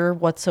tether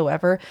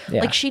whatsoever.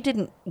 Yeah. Like, she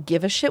didn't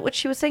give a shit what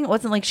she was saying. It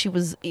wasn't like she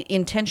was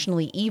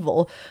intentionally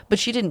evil, but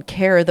she didn't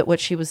care that what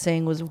she was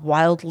saying was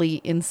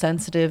wildly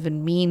insensitive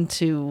and mean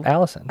to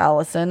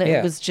Allison.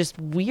 It was just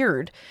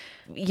weird.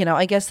 You know,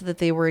 I guess that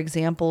they were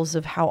examples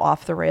of how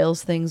off the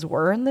rails things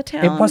were in the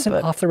town. It wasn't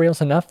off the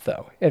rails enough,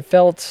 though. It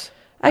felt...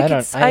 I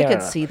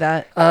could see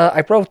that.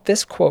 I wrote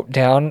this quote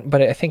down,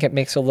 but I think it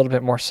makes a little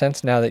bit more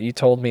sense now that you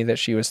told me that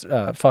she was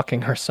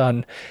fucking her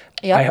son.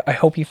 Yep. I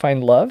hope you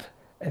find love.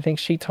 I think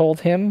she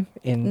told him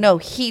in... No,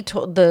 he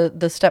told...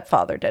 The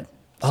stepfather did.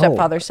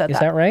 Stepfather said that. Is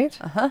that right?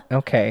 Uh-huh.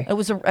 Okay. It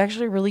was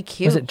actually really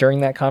cute. Was it during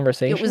that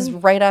conversation? It was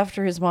right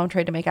after his mom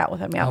tried to make out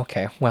with him, yeah.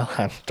 Okay. Well,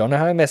 I don't know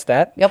how I missed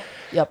that. Yep.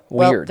 Weird,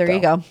 Well, there you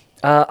go.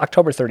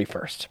 October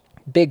 31st.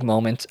 Big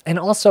moment. And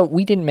also,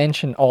 we didn't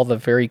mention all the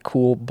very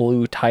cool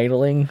blue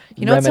titling.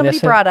 You know what somebody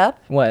brought up?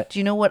 What? Do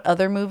you know what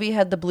other movie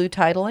had the blue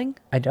titling?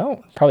 I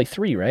don't. Probably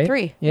 3, right?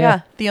 3.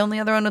 Yeah. The only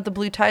other one with the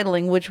blue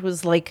titling, which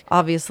was like,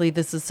 obviously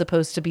this is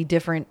supposed to be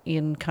different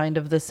in kind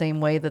of the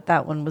same way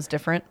that one was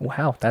different.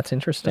 Wow, that's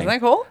interesting.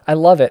 Isn't that cool? I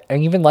love it. I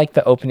even like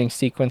the opening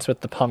sequence with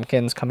the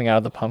pumpkins coming out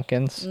of the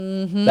pumpkins.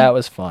 Mm-hmm. That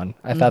was fun.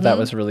 I thought that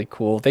was really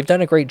cool. They've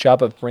done a great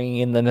job of bringing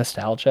in the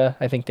nostalgia.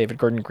 I think David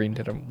Gordon Green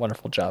did a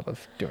wonderful job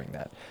of doing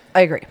that.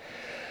 I agree.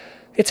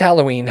 It's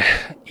Halloween.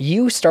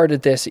 You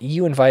started this.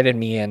 You invited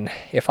me in.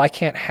 If I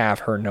can't have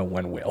her, no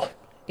one will.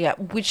 Yeah,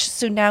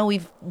 so now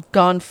we've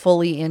gone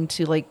fully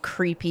into like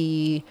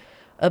creepy,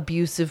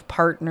 abusive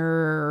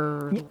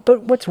partner.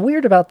 But what's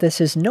weird about this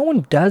is no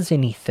one does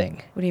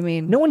anything. What do you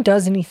mean? No one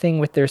does anything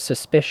with their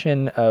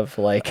suspicion of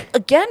like...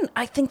 Again,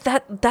 I think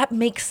that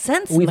makes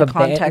sense in the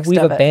context we've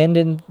of it.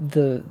 abandoned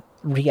the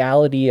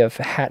reality of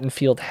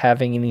Haddonfield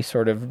having any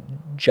sort of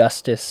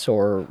justice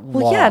or law.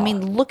 Well, yeah, I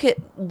mean, look at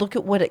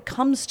what it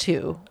comes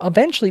to.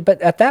 Eventually,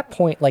 but at that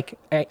point, like,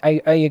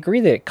 I agree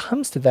that it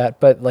comes to that,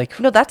 but like...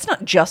 No, that's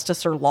not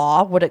justice or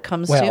law, what it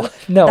comes to.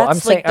 No, that's I'm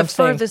saying... the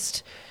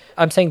furthest...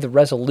 I'm saying the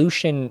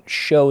resolution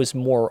shows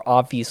more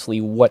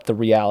obviously what the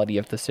reality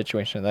of the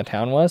situation in the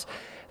town was.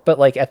 But,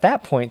 like, at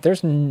that point,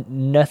 there's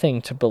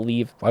nothing to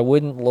believe. Why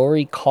wouldn't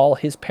Lori call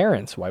his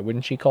parents? Why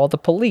wouldn't she call the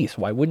police?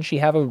 Why wouldn't she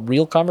have a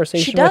real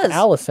conversation with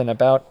Allison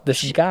about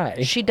this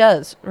guy? She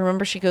does.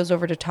 Remember, she goes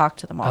over to talk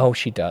to them all. Oh,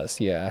 she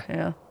does, yeah.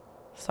 Yeah.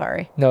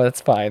 Sorry. No,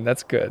 that's fine.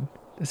 That's good.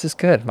 This is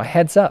good. My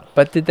head's up.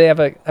 But did they have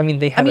a... I mean,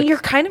 you're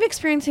kind of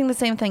experiencing the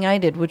same thing I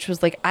did, which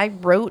was, like, I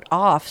wrote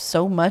off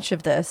so much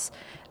of this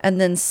and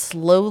then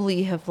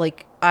slowly have,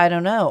 like, I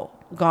don't know,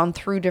 gone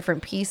through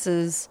different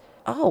pieces.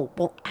 Oh,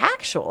 well,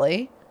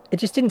 actually... It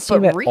just didn't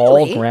seem at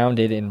all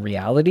grounded in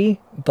reality,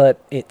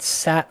 but it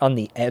sat on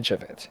the edge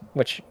of it,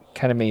 which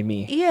kind of made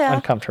me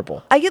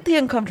uncomfortable. I get the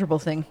uncomfortable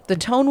thing. The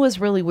tone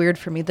was really weird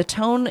for me. The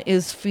tone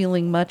is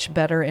feeling much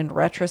better in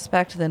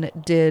retrospect than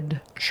it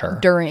did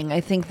during. I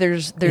think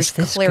there's is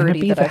this clarity gonna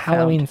be that the I found.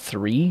 Halloween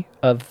 3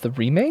 of the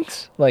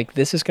remakes? Like,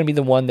 this is going to be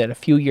the one that a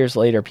few years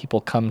later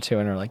people come to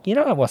and are like, you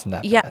know, it wasn't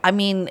that bad. I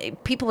mean,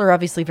 people are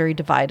obviously very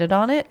divided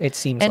on it. It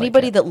seems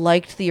anybody that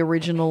liked the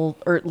original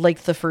or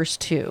liked the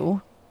first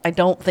two, I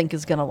don't think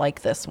is going to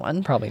like this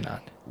one. Probably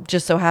not.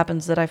 Just so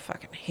happens that I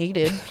fucking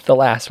hated the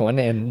last one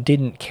and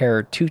didn't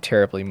care too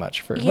terribly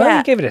much for it. Yeah. Well,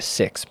 you gave it a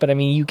 6, but I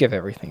mean, you give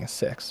everything a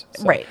 6.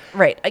 So.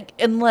 Right.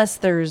 Unless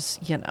there's,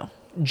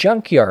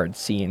 junkyard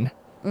scene.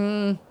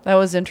 That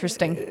was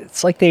interesting.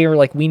 It's like they were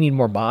like, we need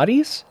more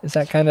bodies. Is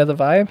that kind of the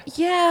vibe?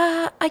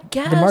 Yeah, I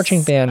guess. The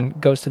marching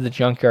band goes to the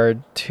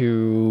junkyard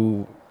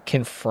to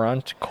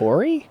confront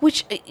Corey,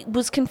 which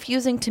was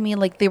confusing to me.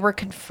 Like, they were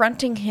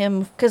confronting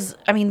him because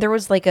I mean, there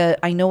was like a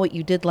I know what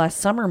you did last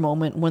summer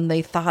moment when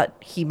they thought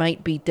he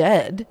might be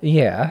dead.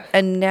 Yeah.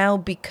 And now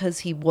because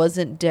he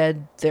wasn't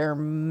dead, they're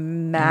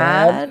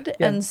mad.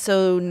 Yeah. And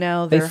so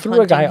now they threw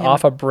a guy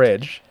off a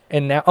bridge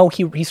and now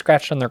he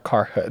scratched on their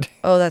car hood.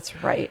 Oh,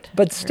 that's right.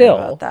 But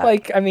still,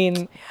 like, I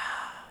mean,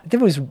 it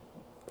was weird.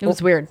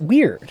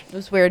 It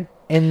was weird.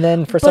 And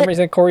then for some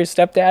reason, Corey's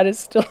stepdad is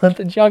still at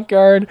the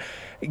junkyard,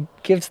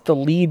 gives the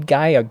lead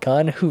guy a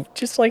gun who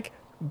just like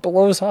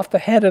blows off the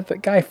head of the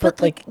guy. For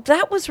like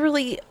that was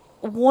really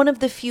one of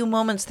the few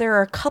moments. There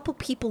are a couple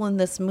people in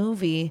this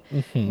movie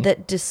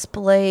that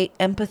display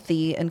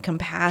empathy and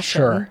compassion.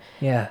 Sure.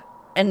 Yeah.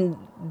 And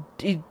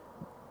it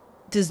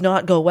does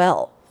not go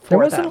well. There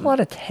wasn't a lot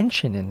of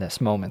tension in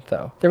this moment,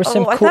 though. There was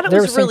some cool. I thought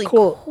it was really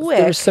quick.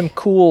 There was some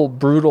cool,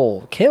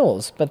 brutal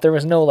kills, but there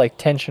was no like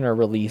tension or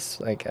release.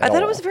 Like I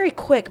thought it was very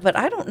quick, but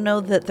I don't know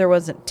that there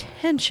wasn't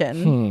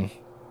tension.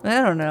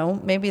 I don't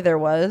know. Maybe there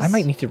was. I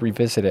might need to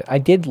revisit it. I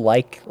did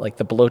like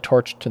the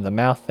blowtorch to the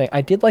mouth thing.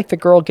 I did like the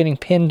girl getting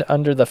pinned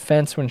under the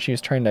fence when she was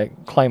trying to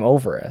climb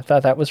over it. I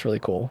thought that was really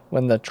cool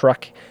when the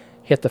truck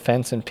hit the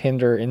fence and pinned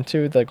her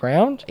into the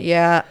ground.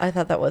 Yeah, I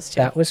thought that was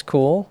too. That was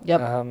cool.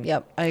 Yep,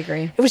 I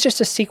agree. It was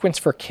just a sequence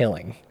for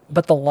killing.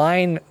 But the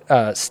line,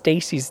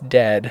 Stacy's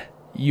dead,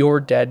 you're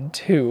dead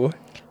too.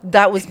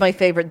 That was my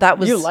favorite. That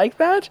was. You like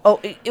that?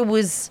 Oh, it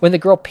was. When the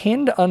girl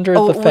pinned under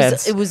the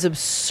fence. It was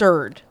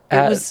absurd.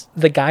 It was.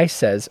 The guy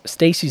says,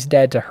 Stacy's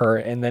dead to her,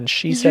 and then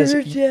she says,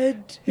 you're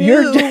dead too.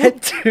 You're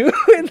dead too.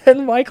 And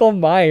then Michael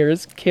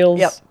Myers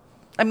kills. Yep.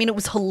 I mean, it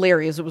was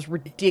hilarious. It was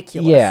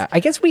ridiculous. Yeah,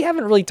 I guess we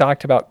haven't really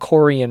talked about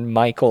Corey and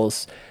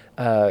Michael's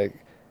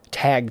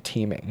tag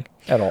teaming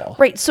at all.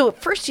 Right. So at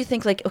first you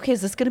think like, okay,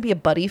 is this going to be a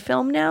buddy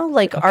film now?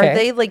 Like, are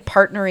they like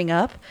partnering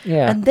up?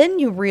 Yeah. And then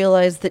you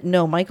realize that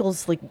no,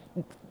 Michael's like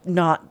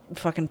not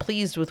fucking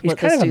pleased with what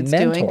this dude's doing. He's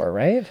kind of a mentor,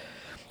 right?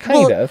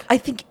 Kind of. I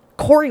think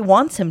Corey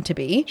wants him to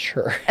be.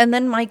 Sure. And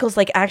then Michael's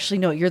like, actually,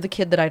 no, you're the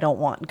kid that I don't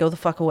want. Go the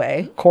fuck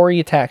away.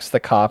 Corey attacks the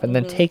cop and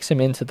then takes him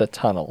into the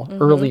tunnel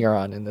earlier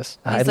on in this.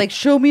 He's like,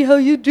 show me how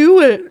you do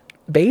it.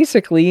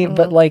 Basically,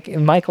 but like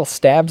Michael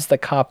stabs the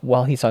cop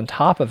while he's on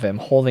top of him,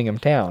 holding him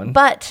down.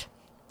 But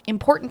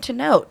important to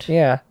note.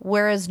 Yeah.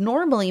 Whereas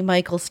normally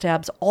Michael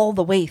stabs all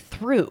the way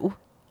through.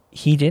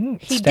 He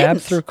didn't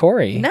stab through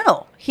Corey.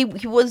 No. He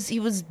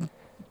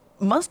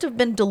must have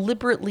been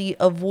deliberately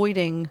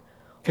avoiding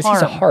because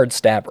he's a hard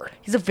stabber.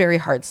 He's a very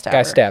hard stabber.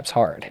 Guy stabs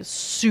hard.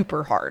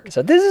 Super hard.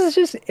 So this is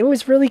just, it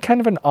was really kind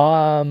of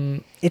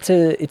an, it's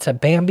a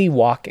Bambi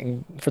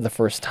walking for the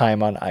first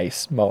time on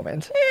ice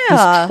moment.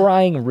 Yeah. He's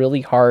trying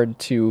really hard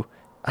to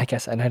I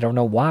guess, and I don't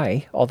know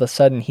why, all of a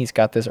sudden he's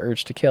got this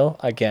urge to kill.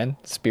 Again,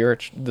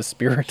 the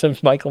spirit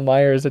of Michael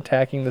Myers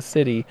attacking the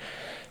city,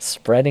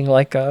 spreading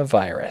like a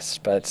virus.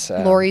 But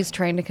Laurie's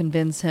trying to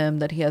convince him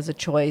that he has a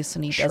choice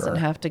and he doesn't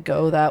have to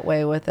go that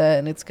way with it,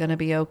 and it's going to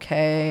be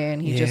okay.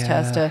 And he just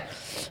has to.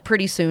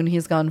 Pretty soon,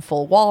 he's gone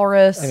full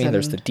walrus. I mean,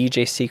 there's the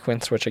DJ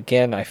sequence, which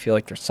again, I feel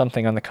like there's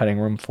something on the cutting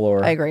room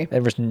floor. I agree.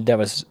 That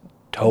was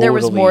totally. There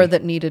was more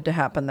that needed to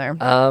happen there.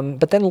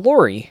 But then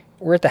Laurie,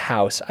 we're at the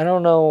house. I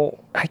don't know.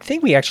 I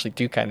think we actually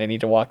do kind of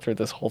need to walk through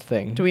this whole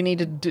thing. Do we need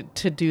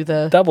to do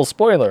the double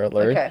spoiler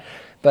alert? Okay.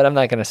 But I'm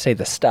not going to say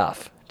the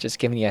stuff. Just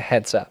giving you a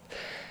heads up.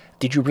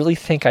 Did you really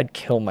think I'd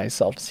kill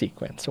myself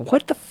sequence?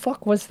 What the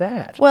fuck was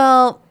that?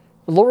 Well,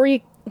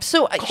 Laurie.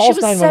 So she was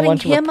setting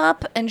him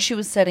up and she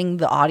was setting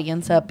the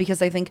audience up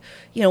because I think,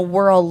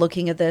 we're all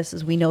looking at this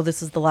as we know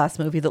this is the last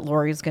movie that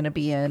Laurie's going to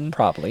be in.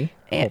 Probably.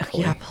 And,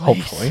 hopefully. Yeah, please.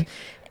 Hopefully.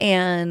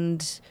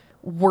 And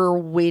we're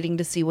waiting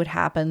to see what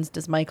happens.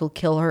 Does Michael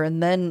kill her?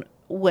 And then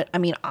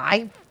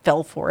I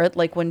fell for it.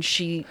 Like when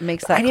she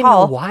makes that call. I didn't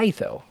know why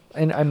though.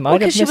 And I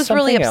might have missed she was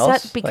really upset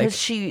else. because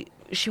she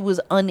was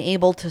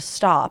unable to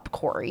stop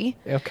Corey.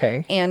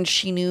 Okay. And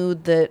she knew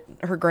that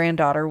her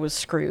granddaughter was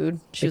scred.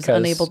 She was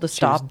unable to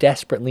stop. She was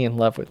desperately in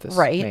love with this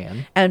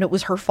man. And it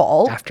was her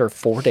fault. After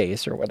 4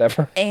 days or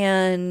whatever.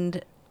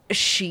 And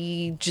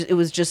it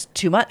was just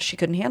too much. She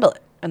couldn't handle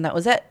it. And that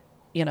was it.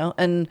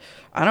 And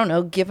I don't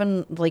know,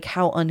 given like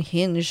how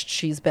unhinged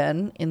she's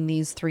been in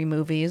these 3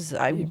 movies,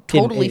 I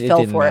totally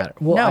fell for it.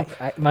 Well,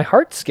 no. My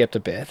heart skipped a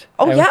bit.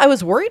 I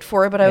was worried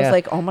for it, but I was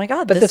like, oh my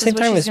God, but this is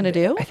what she's going to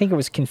do? I think it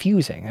was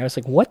confusing. I was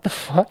like, what the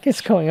fuck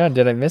is going on?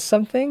 Did I miss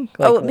something?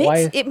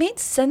 Like, it made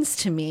sense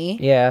to me.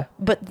 Yeah.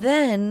 But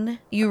then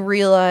you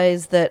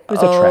realize that, it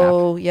was a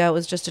trap. Yeah, it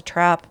was just a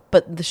trap.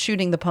 But the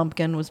shooting the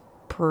pumpkin was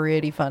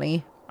pretty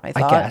funny. I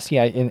guess,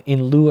 yeah.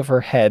 In lieu of her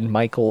head,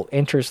 Michael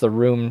enters the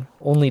room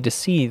only to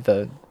see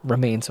the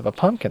remains of a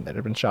pumpkin that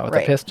had been shot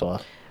with a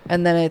pistol.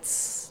 And then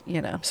it's,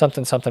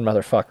 something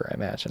motherfucker, I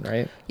imagine,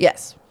 right?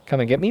 Yes. Come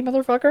and get me,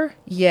 motherfucker?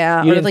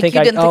 Yeah. You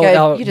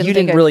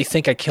didn't really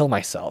think I'd kill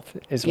myself,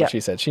 is what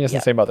she said. She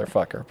doesn't say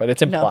motherfucker, but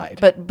it's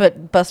implied. No,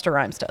 but Busta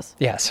Rhymes does.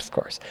 Yes, of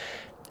course.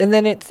 And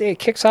then it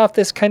kicks off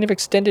this kind of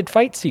extended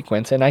fight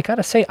sequence. And I got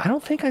to say, I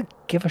don't think I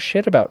give a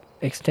shit about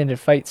extended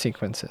fight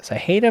sequences. I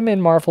hate them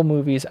in Marvel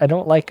movies. I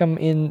don't like them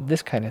in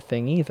this kind of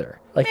thing either.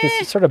 Like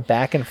this sort of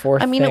back and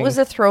forth thing. It was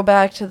a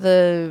throwback to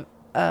the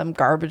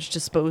garbage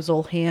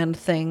disposal hand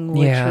thing,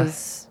 which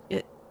was,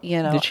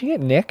 Did she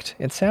get nicked?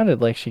 It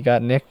sounded like she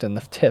got nicked in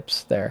the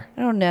tips there.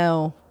 I don't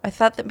know. I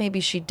thought that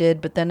maybe she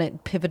did, but then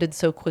it pivoted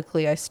so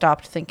quickly I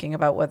stopped thinking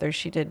about whether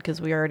she did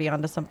because we were already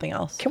onto something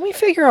else. Can we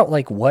figure out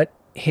what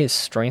his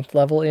strength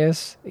level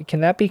is?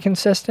 Can that be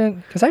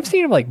consistent? Because I've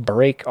seen him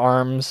break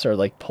arms or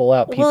pull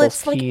out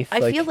people's teeth.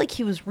 I feel like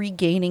he was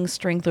regaining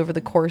strength over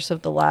the course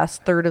of the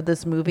last third of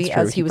this movie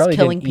as he was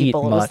killing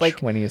people. It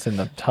was when he was in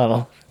the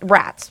tunnel.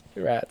 Rats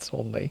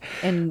only,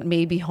 and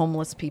maybe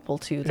homeless people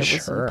too. That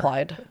was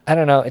implied. I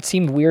don't know. It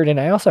seemed weird, and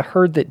I also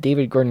heard that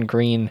David Gordon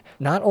Green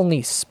not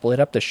only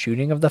split up the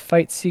shooting of the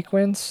fight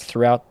sequence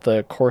throughout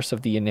the course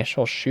of the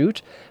initial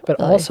shoot, but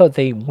also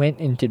they went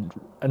and did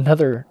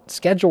another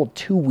scheduled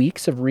 2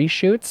 weeks of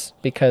reshoots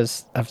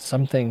because of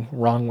something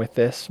wrong with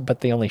this,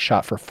 but they only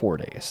shot for 4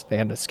 days. They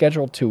had a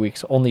scheduled 2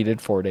 weeks, only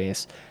did 4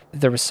 days.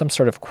 There was some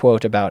sort of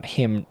quote about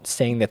him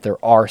saying that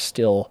there are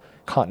still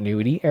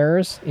continuity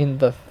errors in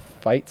the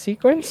fight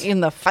sequence.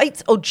 In the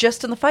fights? Oh,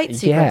 just in the fight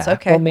sequence. Yeah.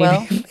 Okay,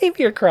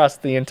 maybe across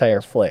the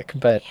entire flick,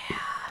 but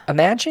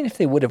imagine if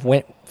they would have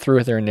went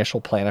through their initial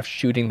plan of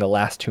shooting the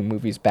last 2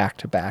 movies back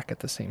to back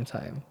at the same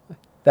time.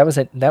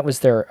 That was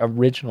their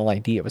original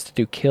idea, was to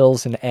do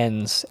kills and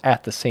ends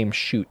at the same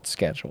shoot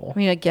schedule.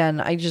 Again,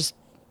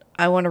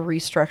 I want to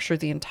restructure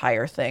the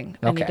entire thing.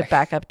 I need to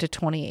back up to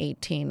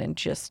 2018 and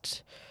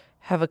just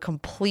have a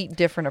complete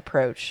different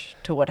approach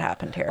to what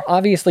happened here.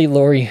 Obviously,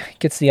 Laurie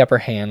gets the upper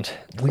hand.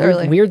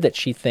 Clearly. Weird that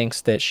she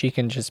thinks that she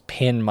can just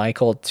pin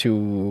Michael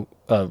to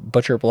a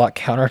butcher block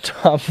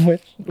countertop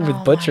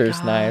with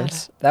butcher's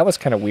knives. That was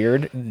kind of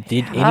weird.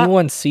 Did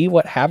anyone see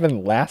what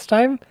happened last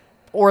time?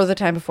 Or the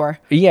time before.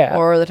 Yeah.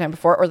 Or the time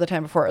before, or the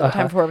time before, or the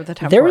time before, or the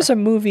time before. There was a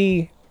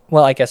movie,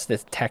 well, I guess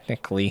this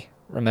technically,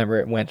 remember,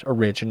 it went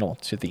original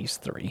to these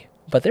 3.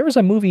 But there was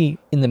a movie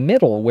in the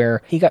middle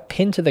where he got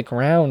pinned to the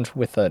ground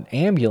with an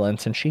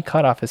ambulance and she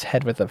cut off his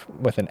head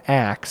with an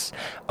axe.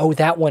 Oh,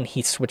 that one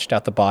he switched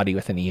out the body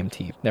with an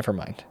EMT. Never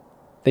mind.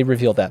 They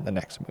revealed that in the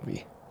next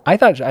movie. I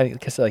thought,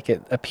 because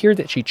it appeared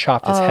that she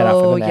chopped his head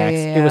off with an axe.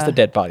 Yeah. It was the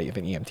dead body of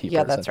an EMT person.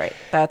 Yeah, that's right.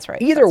 That's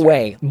right. Either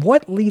way,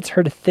 what leads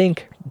her to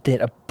think that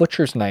a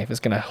butcher's knife is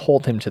going to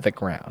hold him to the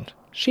ground?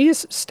 She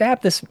has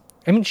stabbed this.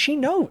 She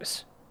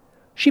knows.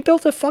 She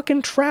built a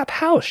fucking trap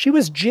house. She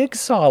was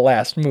Jigsaw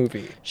last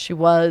movie. She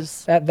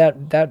was.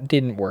 That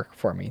didn't work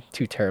for me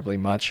too terribly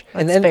much.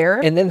 That's fair.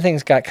 And then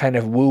things got kind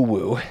of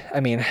woo-woo.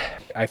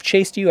 I've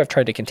chased you. I've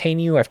tried to contain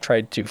you. I've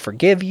tried to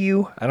forgive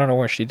you. I don't know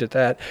where she did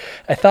that.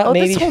 I thought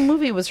maybe... this whole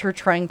movie was her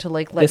trying to,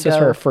 let this go. This was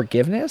her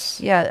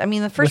forgiveness? Yeah,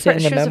 the first part,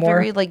 she was a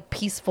very,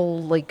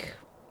 peaceful,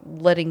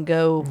 letting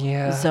go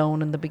Yeah.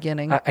 zone in the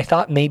beginning. I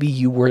thought maybe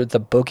you were the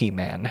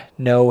boogeyman.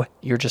 No,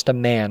 you're just a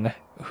man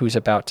who's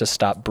about to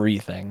stop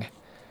breathing.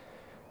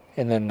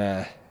 And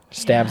then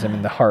stabs him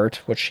in the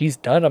heart, which she's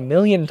done a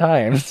million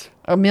times.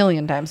 A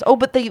million times. Oh,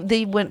 but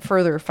they went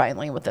further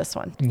finally with this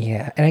one.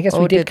 Yeah, and I guess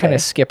Oh, we did did kind they?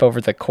 of skip over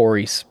the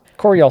Corey's.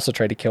 Corey also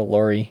tried to kill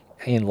Lori,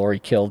 and Lori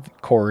killed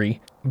Corey.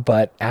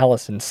 But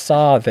Allison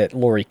saw that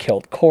Lori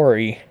killed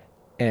Corey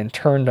and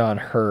turned on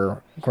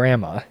her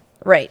grandma.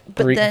 Right.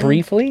 But then,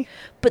 briefly?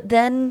 But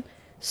then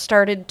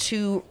started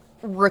to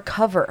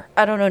recover.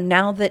 I don't know,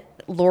 now that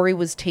Lori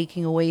was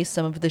taking away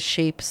some of the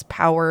Shape's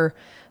power,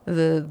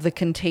 the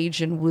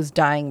contagion was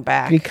dying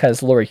back.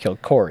 Because Lori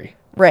killed Corey.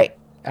 Right.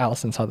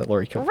 Allison saw that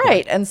Lori killed Corey.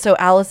 Right. And so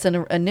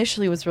Allison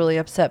initially was really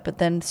upset, but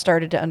then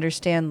started to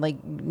understand,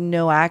 like,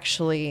 no,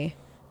 actually,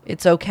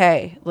 it's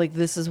okay. Like,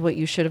 this is what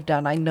you should have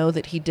done. I know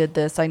that he did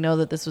this. I know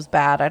that this was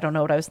bad. I don't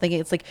know what I was thinking.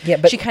 It's like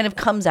she kind of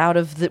comes out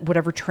of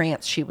whatever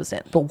trance she was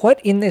in. But what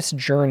in this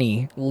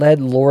journey led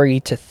Lori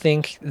to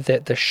think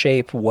that the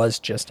Shape was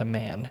just a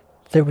man?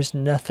 There was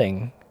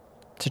nothing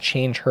to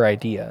change her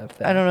idea of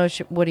that. I don't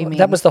know. What do you mean?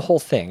 That was the whole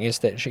thing, is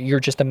that you're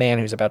just a man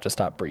who's about to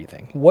stop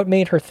breathing. What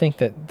made her think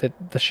that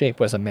the Shape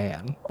was a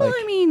man? Well,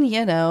 I mean,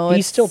 you know.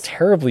 He's still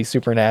terribly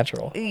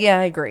supernatural. Yeah,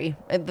 I agree.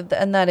 And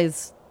that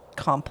is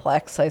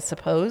complex, I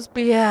suppose.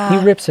 But yeah.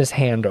 He rips his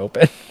hand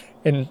open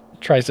and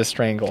tries to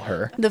strangle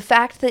her. The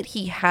fact that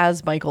he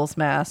has Michael's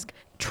mask,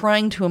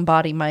 trying to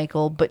embody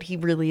Michael, but he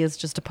really is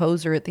just a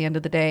poser at the end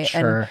of the day.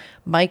 Sure. And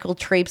Michael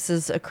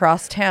traipses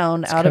across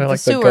town It's out kind of of the like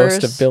sewers.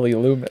 the ghost of Billy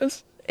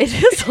Loomis. It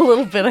is a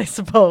little bit, I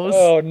suppose.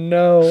 Oh,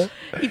 no.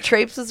 He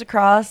traipses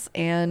across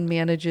and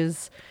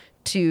manages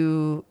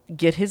to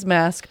get his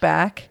mask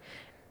back.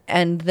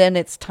 And then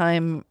it's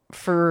time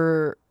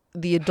for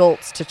the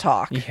adults to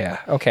talk. Yeah,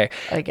 okay.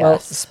 I guess. Well,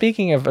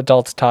 speaking of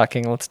adults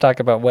talking, let's talk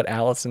about what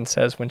Allison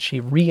says when she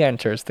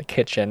re-enters the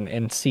kitchen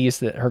and sees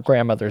that her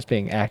grandmother is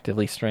being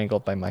actively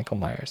strangled by Michael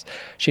Myers.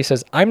 She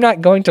says, "I'm not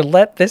going to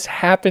let this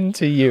happen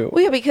to you."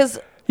 Well, yeah, because...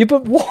 Yeah,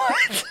 but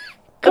what?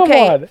 Come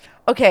okay, on.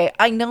 Okay,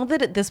 I know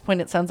that at this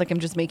point it sounds like I'm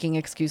just making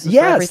excuses for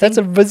Yes, everything. that's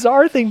a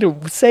bizarre thing to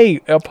say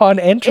upon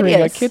entering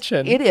a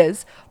kitchen. It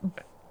is.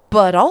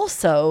 But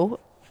also,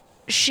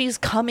 she's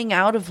coming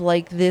out of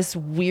like this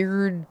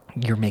weird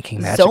You're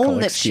making magical zone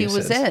that excuses. she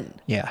was in.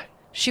 Yeah.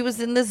 She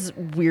was in this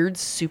weird,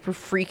 super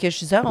freakish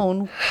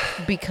zone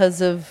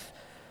because of,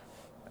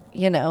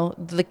 you know,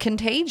 the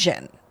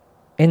contagion.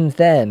 And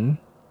then,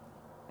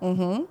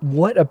 Mm-hmm.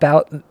 what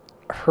about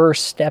her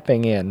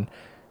stepping in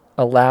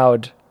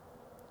allowed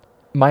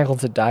Michael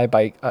to die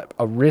by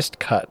a wrist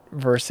cut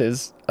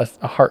versus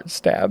a heart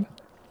stab?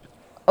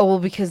 Oh, well,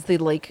 because they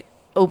like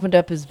opened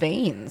up his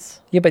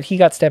veins. Yeah, but he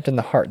got stabbed in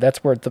the heart.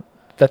 That's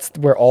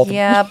where all the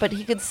Yeah, but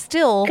he could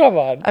still. Come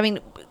on. I mean,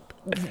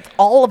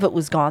 all of it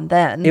was gone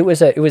then. It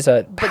was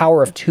a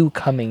power of two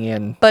coming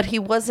in. But he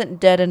wasn't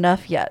dead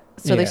enough yet,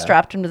 so they Yeah.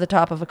 strapped him to the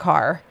top of a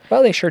car.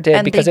 Well, they sure did,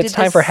 And because they it's did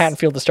time for this-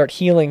 Haddonfield to start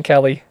healing,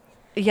 Kelly.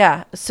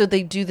 Yeah, so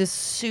they do this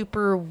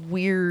super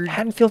weird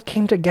Haddonfield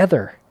came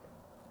together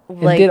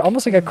and like did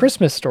almost like a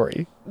Christmas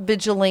story.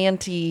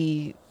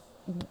 vigilante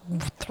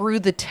through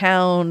the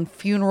town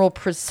funeral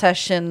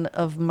procession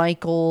of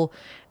Michael,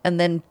 and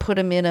then put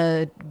him in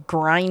a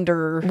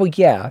grinder. Well,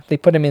 yeah, they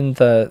put him in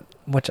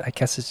which I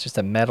guess is just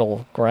a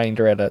metal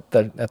grinder at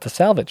the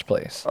salvage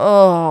place.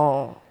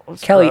 Oh, it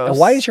was Kelly, gross.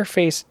 why is your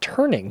face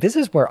turning? This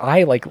is where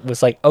I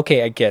was like,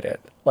 okay, I get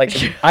it. Like,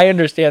 I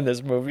understand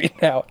this movie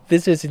now.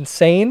 This is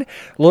insane.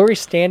 Lori's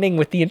standing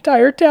with the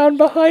entire town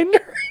behind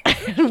her.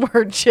 And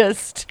we're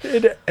just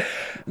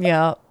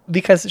yeah,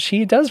 Because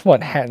she does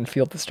want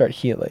Haddonfield to start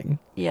healing.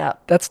 yeah,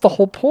 That's the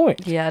whole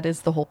point. yeah. It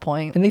is the whole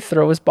point. And they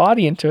throw his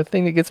body into a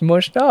thing that gets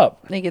mushed up.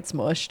 He gets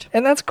mushed.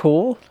 And that's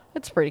cool.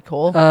 It's pretty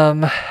cool.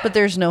 But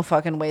there's no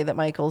fucking way that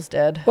Michael's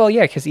dead. Well,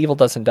 yeah, because evil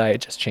doesn't die.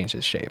 It just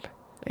changes shape.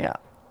 Yeah.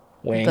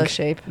 Wink. The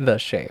shape. The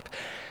shape.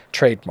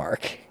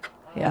 Trademark.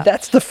 Yeah.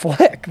 That's the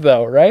flick,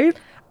 though, right?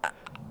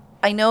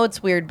 I know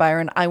it's weird,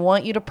 Byron. I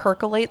want you to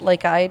percolate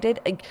like I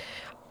did.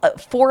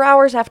 4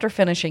 hours after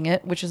finishing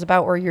it, which is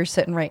about where you're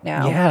sitting right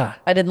now. Yeah.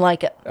 I didn't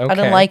like it. I Okay.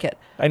 didn't like it.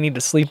 I need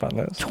to sleep on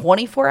this.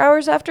 24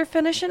 hours after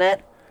finishing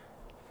it,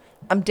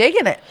 I'm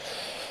digging it.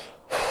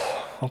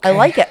 Okay. I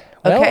like it.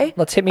 Well, Okay.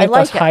 let's hit me I with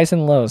like those it. highs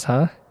and lows,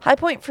 huh? High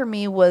point for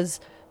me was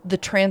the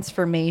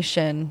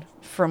transformation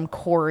from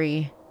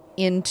Corey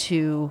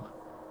into.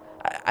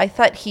 I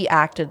thought he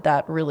acted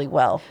that really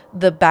well.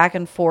 The back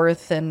and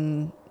forth,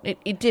 and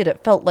it did.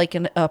 It felt like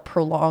a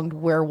prolonged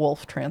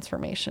werewolf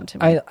transformation to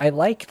me. I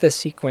like the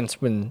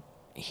sequence when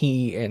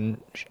he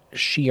and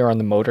she are on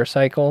the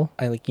motorcycle.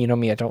 I like, you know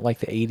me, I don't like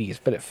the 80s,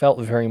 but it felt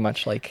very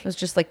much like, It was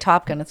just like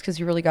Top Gun. It's because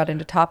you really got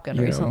into Top Gun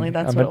you know, recently.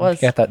 That's I'm what it was.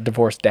 got that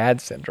divorced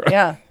dad syndrome.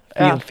 Yeah.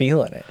 Yeah.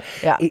 Feeling it.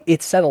 Yeah.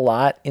 It said a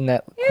lot in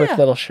that quick Yeah.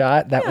 little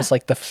shot. That Yeah. was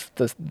like the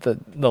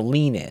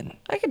lean in.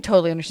 I can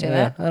totally understand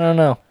Yeah, that. I don't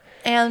know.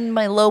 And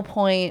my low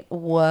point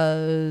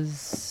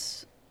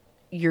was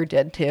You're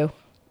Dead Too.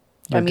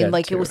 I You're mean, Dead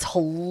like, Too. it was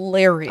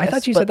hilarious. I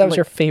thought you but, said that was like,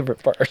 your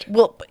favorite part.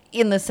 Well,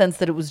 in the sense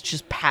that it was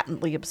just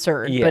patently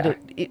absurd. Yeah. But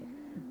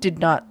did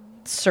not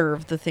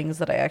serve the things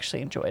that I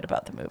actually enjoyed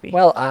about the movie.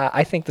 Well,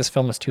 I think this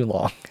film is too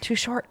long. Too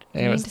short.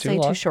 And You it mean was to too say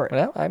long. too short.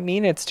 Well, I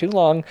mean, it's too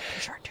long.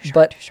 Too short,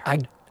 But too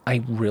short.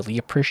 I really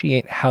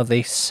appreciate how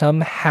they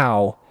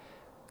somehow...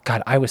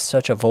 God, I was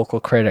such a vocal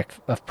critic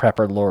of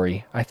Prepper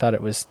Laurie. I thought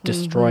it was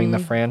destroying the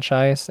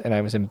franchise, and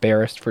I was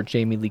embarrassed for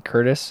Jamie Lee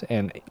Curtis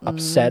and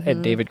upset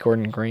at David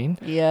Gordon Green.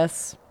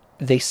 Yes.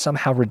 They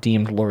somehow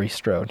redeemed Laurie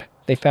Strode.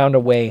 They found a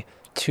way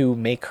to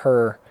make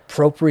her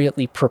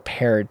appropriately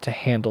prepared to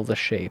handle the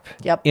Shape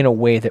in a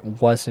way that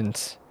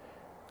wasn't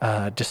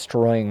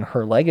destroying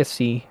her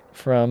legacy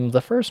from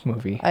the first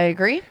movie. I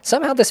agree.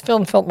 Somehow this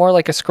film felt more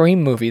like a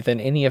Scream movie than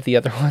any of the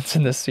other ones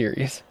in this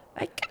series.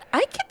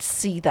 I could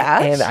see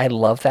that. And I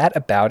love that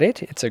about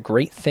it. It's a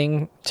great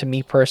thing to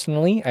me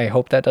personally. I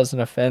hope that doesn't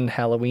offend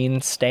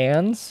Halloween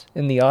stans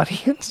in the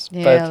audience.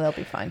 Yeah, but they'll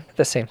be fine. At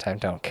the same time,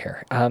 don't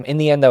care. In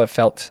the end, though, it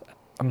felt,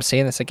 I'm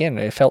saying this again,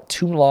 it felt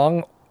too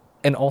long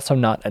and also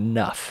not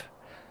enough.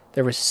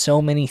 There was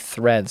so many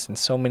threads and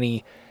so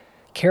many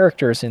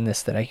characters in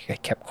this that I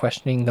kept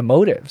questioning the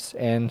motives.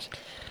 And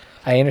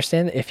I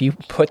understand that if you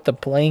put the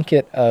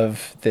blanket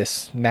of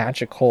this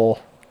magical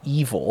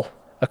evil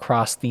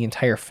across the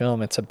entire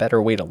film, it's a better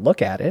way to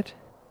look at it.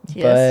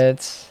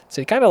 Yes. But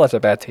so it kind of left a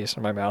bad taste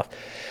in my mouth.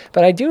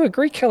 But I do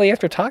agree, Kelly,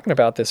 after talking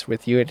about this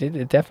with you,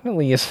 it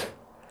definitely is.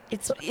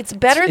 It's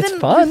better it's than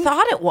fun. we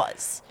thought it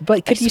was.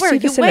 But could I you swear, see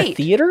this in a wait.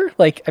 theater?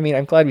 Like, I mean,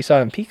 I'm glad we saw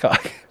it on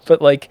Peacock,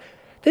 but like,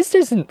 this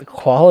isn't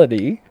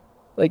quality.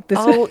 Like this.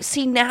 Oh,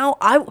 see now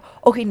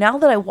now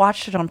that I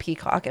watched it on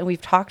Peacock and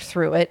we've talked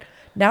through it,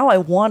 now I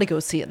want to go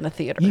see it in the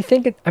theater. You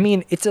think it? I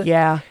mean, it's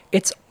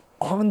it's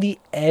on the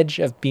edge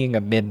of being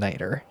a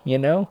midnighter. You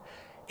know,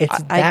 it's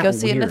I'd go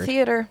see weird. it in the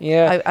theater.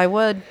 Yeah, I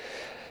would.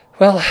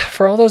 Well,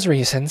 for all those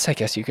reasons, I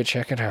guess you could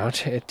check it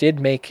out. It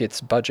did make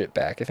its budget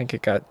back. I think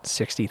it got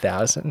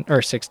 60,000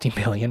 or 60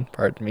 million.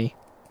 Pardon me.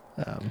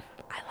 I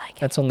like it.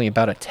 That's only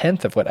about a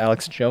tenth of what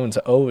Alex Jones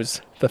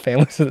owes the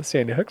families of the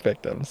Sandy Hook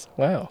victims.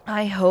 Wow.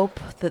 I hope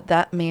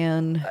that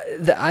man.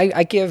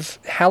 I give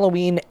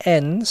Halloween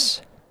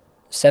Ends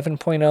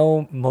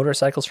 7.0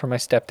 motorcycles for my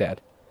stepdad.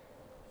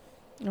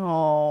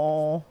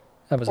 Oh.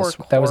 That was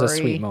poor that was a Corey.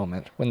 sweet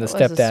moment when the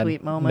That was a stepdad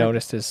sweet moment.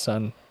 noticed his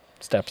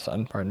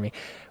stepson, pardon me,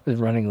 was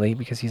running late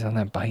because he's on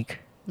that bike.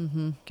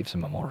 Mm-hmm. Gives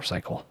him a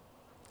motorcycle.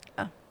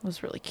 Yeah, it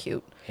was really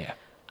cute. Yeah.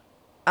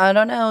 I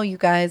don't know, you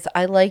guys.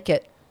 I like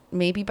it.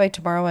 Maybe by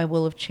tomorrow I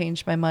will have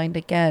changed my mind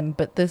again,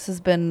 but this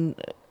has been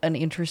an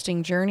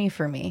interesting journey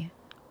for me.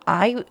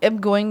 I am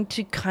going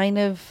to kind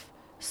of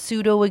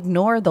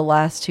pseudo-ignore the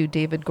last two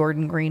David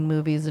Gordon Green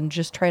movies and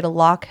just try to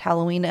lock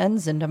Halloween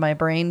Ends into my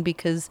brain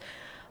because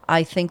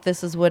I think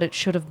this is what it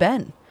should have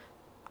been.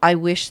 I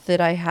wish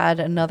that I had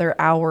another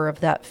hour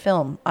of that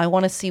film. I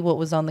want to see what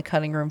was on the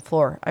cutting room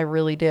floor. I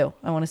really do.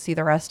 I want to see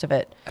the rest of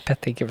it. I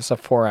bet they give us a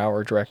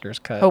 4-hour director's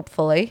cut.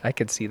 Hopefully. I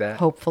could see that.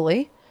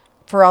 Hopefully.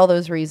 For all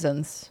those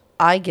reasons,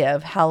 I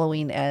give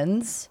Halloween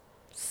Ends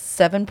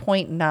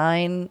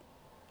 7.9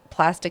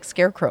 plastic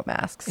scarecrow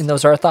masks. And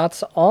those are our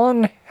thoughts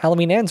on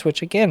Halloween Ends,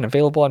 which again,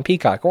 available on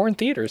Peacock or in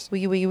theaters.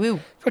 Wee wee woo.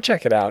 Go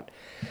check it out.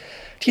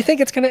 Do you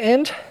think it's going to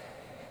end?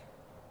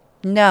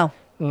 No.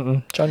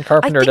 Mm-mm. John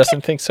Carpenter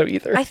doesn't think so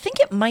either. I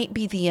think it might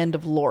be the end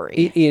of Laurie.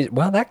 It is.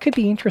 Well, that could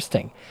be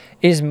interesting.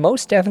 It is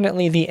most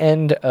definitely the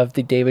end of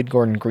the David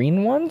Gordon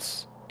Green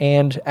ones.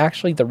 And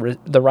actually, the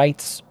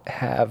rights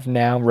have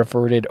now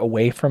reverted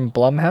away from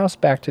Blumhouse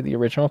back to the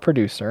original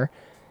producer.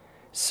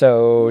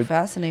 So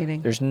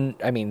fascinating. There's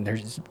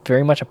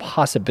very much a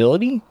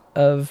possibility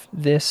of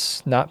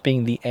this not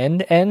being the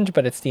end,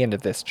 but it's the end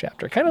of this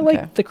chapter. Kind of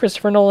like the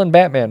Christopher Nolan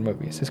Batman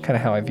movies is kind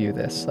of how I view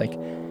this. Like,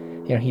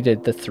 you know, he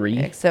did the 3.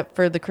 Except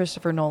for the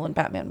Christopher Nolan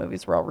Batman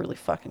movies were all really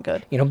fucking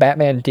good. You know,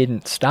 Batman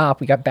didn't stop.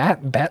 We got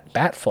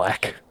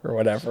Batfleck or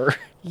whatever.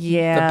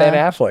 Yeah. The Ben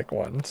Affleck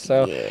one.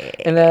 So,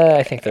 and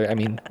I think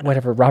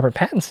whatever, Robert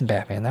Pattinson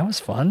Batman, that was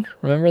fun.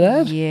 Remember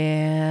that?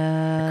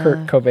 Yeah.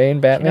 Kurt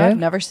Cobain Batman. You know, I've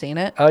never seen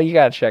it. Oh, you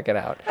gotta check it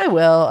out. I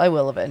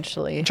will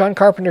eventually. John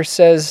Carpenter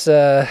says,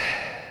 the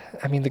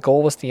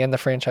goal was to end the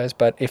franchise,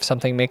 but if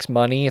something makes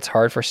money, it's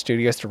hard for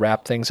studios to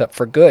wrap things up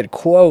for good.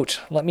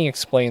 Quote, let me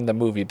explain the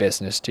movie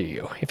business to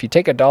you. If you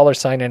take a dollar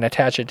sign and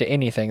attach it to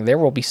anything, there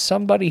will be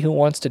somebody who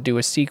wants to do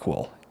a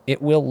sequel. It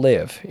will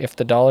live. If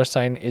the dollar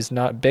sign is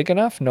not big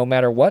enough, no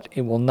matter what,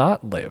 it will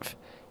not live,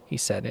 he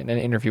said in an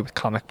interview with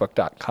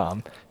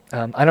comicbook.com.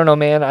 I don't know,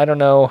 man. I don't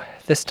know.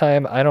 This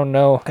time, I don't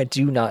know. I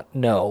do not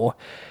know.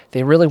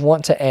 They really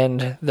want to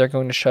end. They're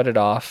going to shut it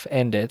off,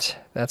 end it.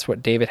 That's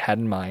what David had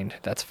in mind.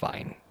 That's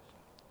fine.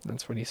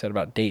 That's what he said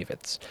about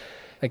David's.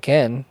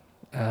 Again,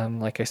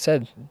 like I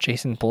said,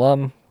 Jason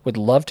Blum would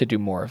love to do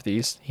more of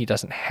these. He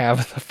doesn't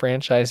have the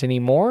franchise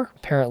anymore.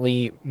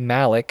 Apparently,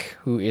 Malik,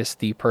 who is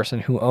the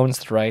person who owns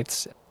the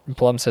rights,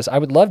 Blum says, I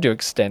would love to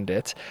extend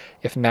it.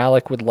 If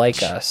Malik would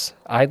like us,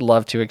 I'd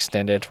love to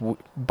extend it.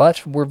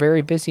 But we're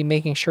very busy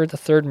making sure the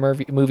third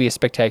movie is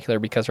spectacular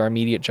because our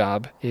immediate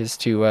job is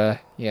to,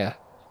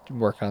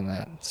 work on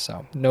that.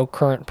 So, no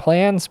current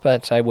plans,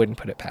 but I wouldn't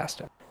put it past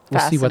him.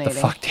 We'll see what the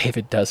fuck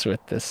David does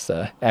with this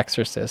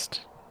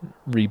Exorcist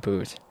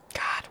reboot.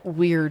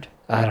 Weird.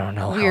 I don't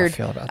know Weird. how I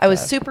feel about that. I was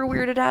super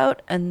weirded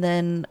out, and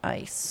then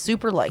I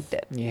super liked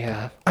it.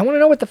 Yeah. I want to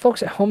know what the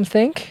folks at home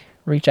think.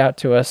 Reach out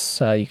to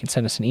us. You can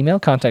send us an email,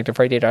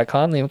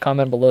 contact@frightday.com. Leave a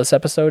comment below this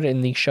episode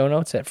in the show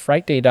notes at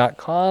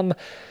frightday.com.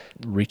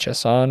 Reach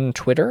us on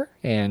Twitter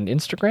and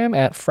Instagram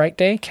at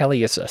frightday.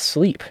 Kelly is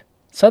asleep.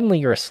 Suddenly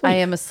you're asleep. I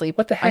am asleep.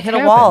 What the heck I hit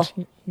happened? a wall.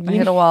 I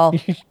hit a wall.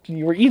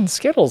 You were eating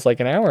Skittles like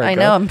an hour ago. I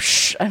know. I'm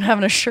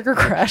having a sugar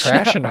crash.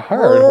 Crashing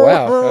hard.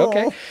 Wow.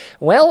 Okay.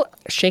 Well,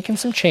 shaking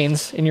some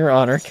chains in your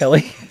honor,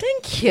 Kelly.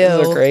 Thank you,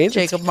 Is that great?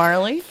 Jacob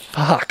Marley.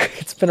 Fuck.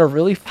 It's been a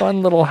really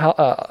fun little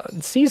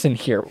season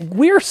here.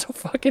 We're so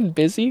fucking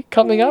busy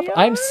coming up.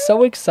 I'm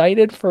so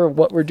excited for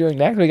what we're doing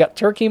next. We got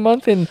Turkey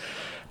Month in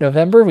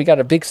November. We got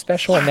a big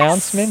special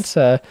announcement.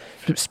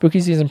 Spooky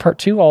Season Part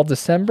 2 all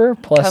December.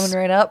 Plus Coming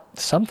right up.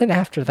 Something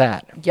after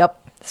that. Yep.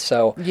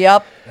 So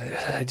yep.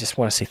 I just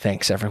want to say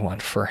thanks everyone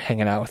for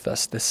hanging out with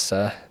us this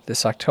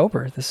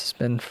October. This has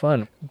been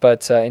fun.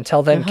 But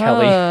until then,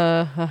 Kelly,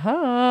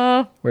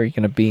 where are you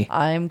going to be?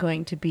 I'm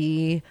going to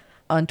be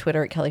on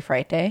Twitter at Kelly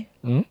Frightday.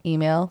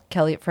 Email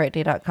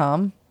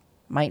kelly@frightday.com.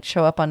 Might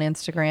show up on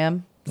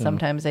Instagram.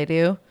 Sometimes I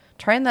do.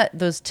 Trying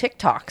those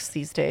TikToks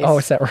these days. Oh,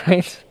 is that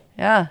right?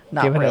 Yeah,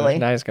 not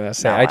really. I was going to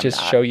say, No, I I'm just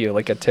not. show you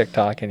like a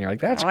TikTok and you're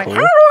like, that's I'm cool.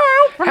 like,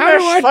 How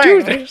do I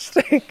do this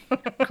thing?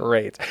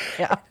 Great.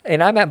 Yeah.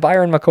 And I'm at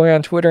Byron McCoy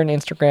on Twitter and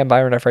Instagram.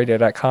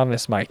 Byron@frightday.com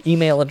is my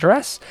email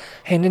address.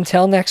 And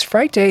until next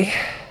Friday,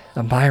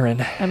 I'm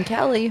Byron. I'm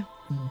Kelly.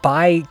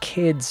 Buy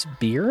kids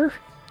beer?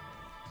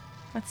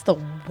 That's the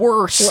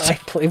worst.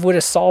 Well, it would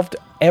have solved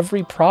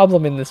every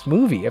problem in this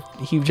movie if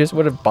he just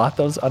would have bought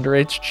those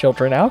underage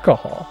children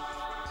alcohol.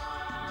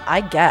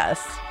 I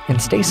guess.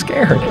 And stay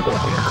scared.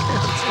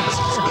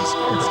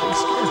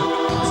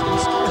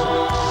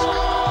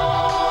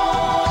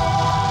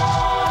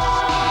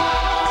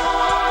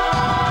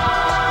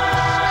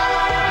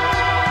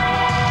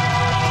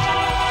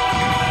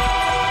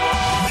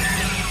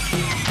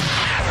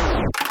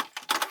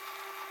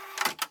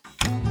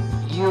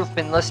 You've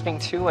been listening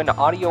to an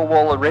Audio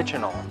Wool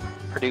original,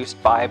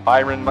 produced by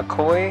Byron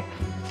McCoy,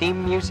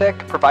 theme music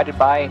provided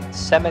by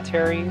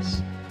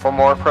Cemeteries. For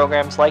more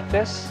programs like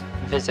this,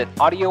 visit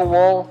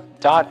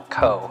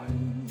audiowool.co.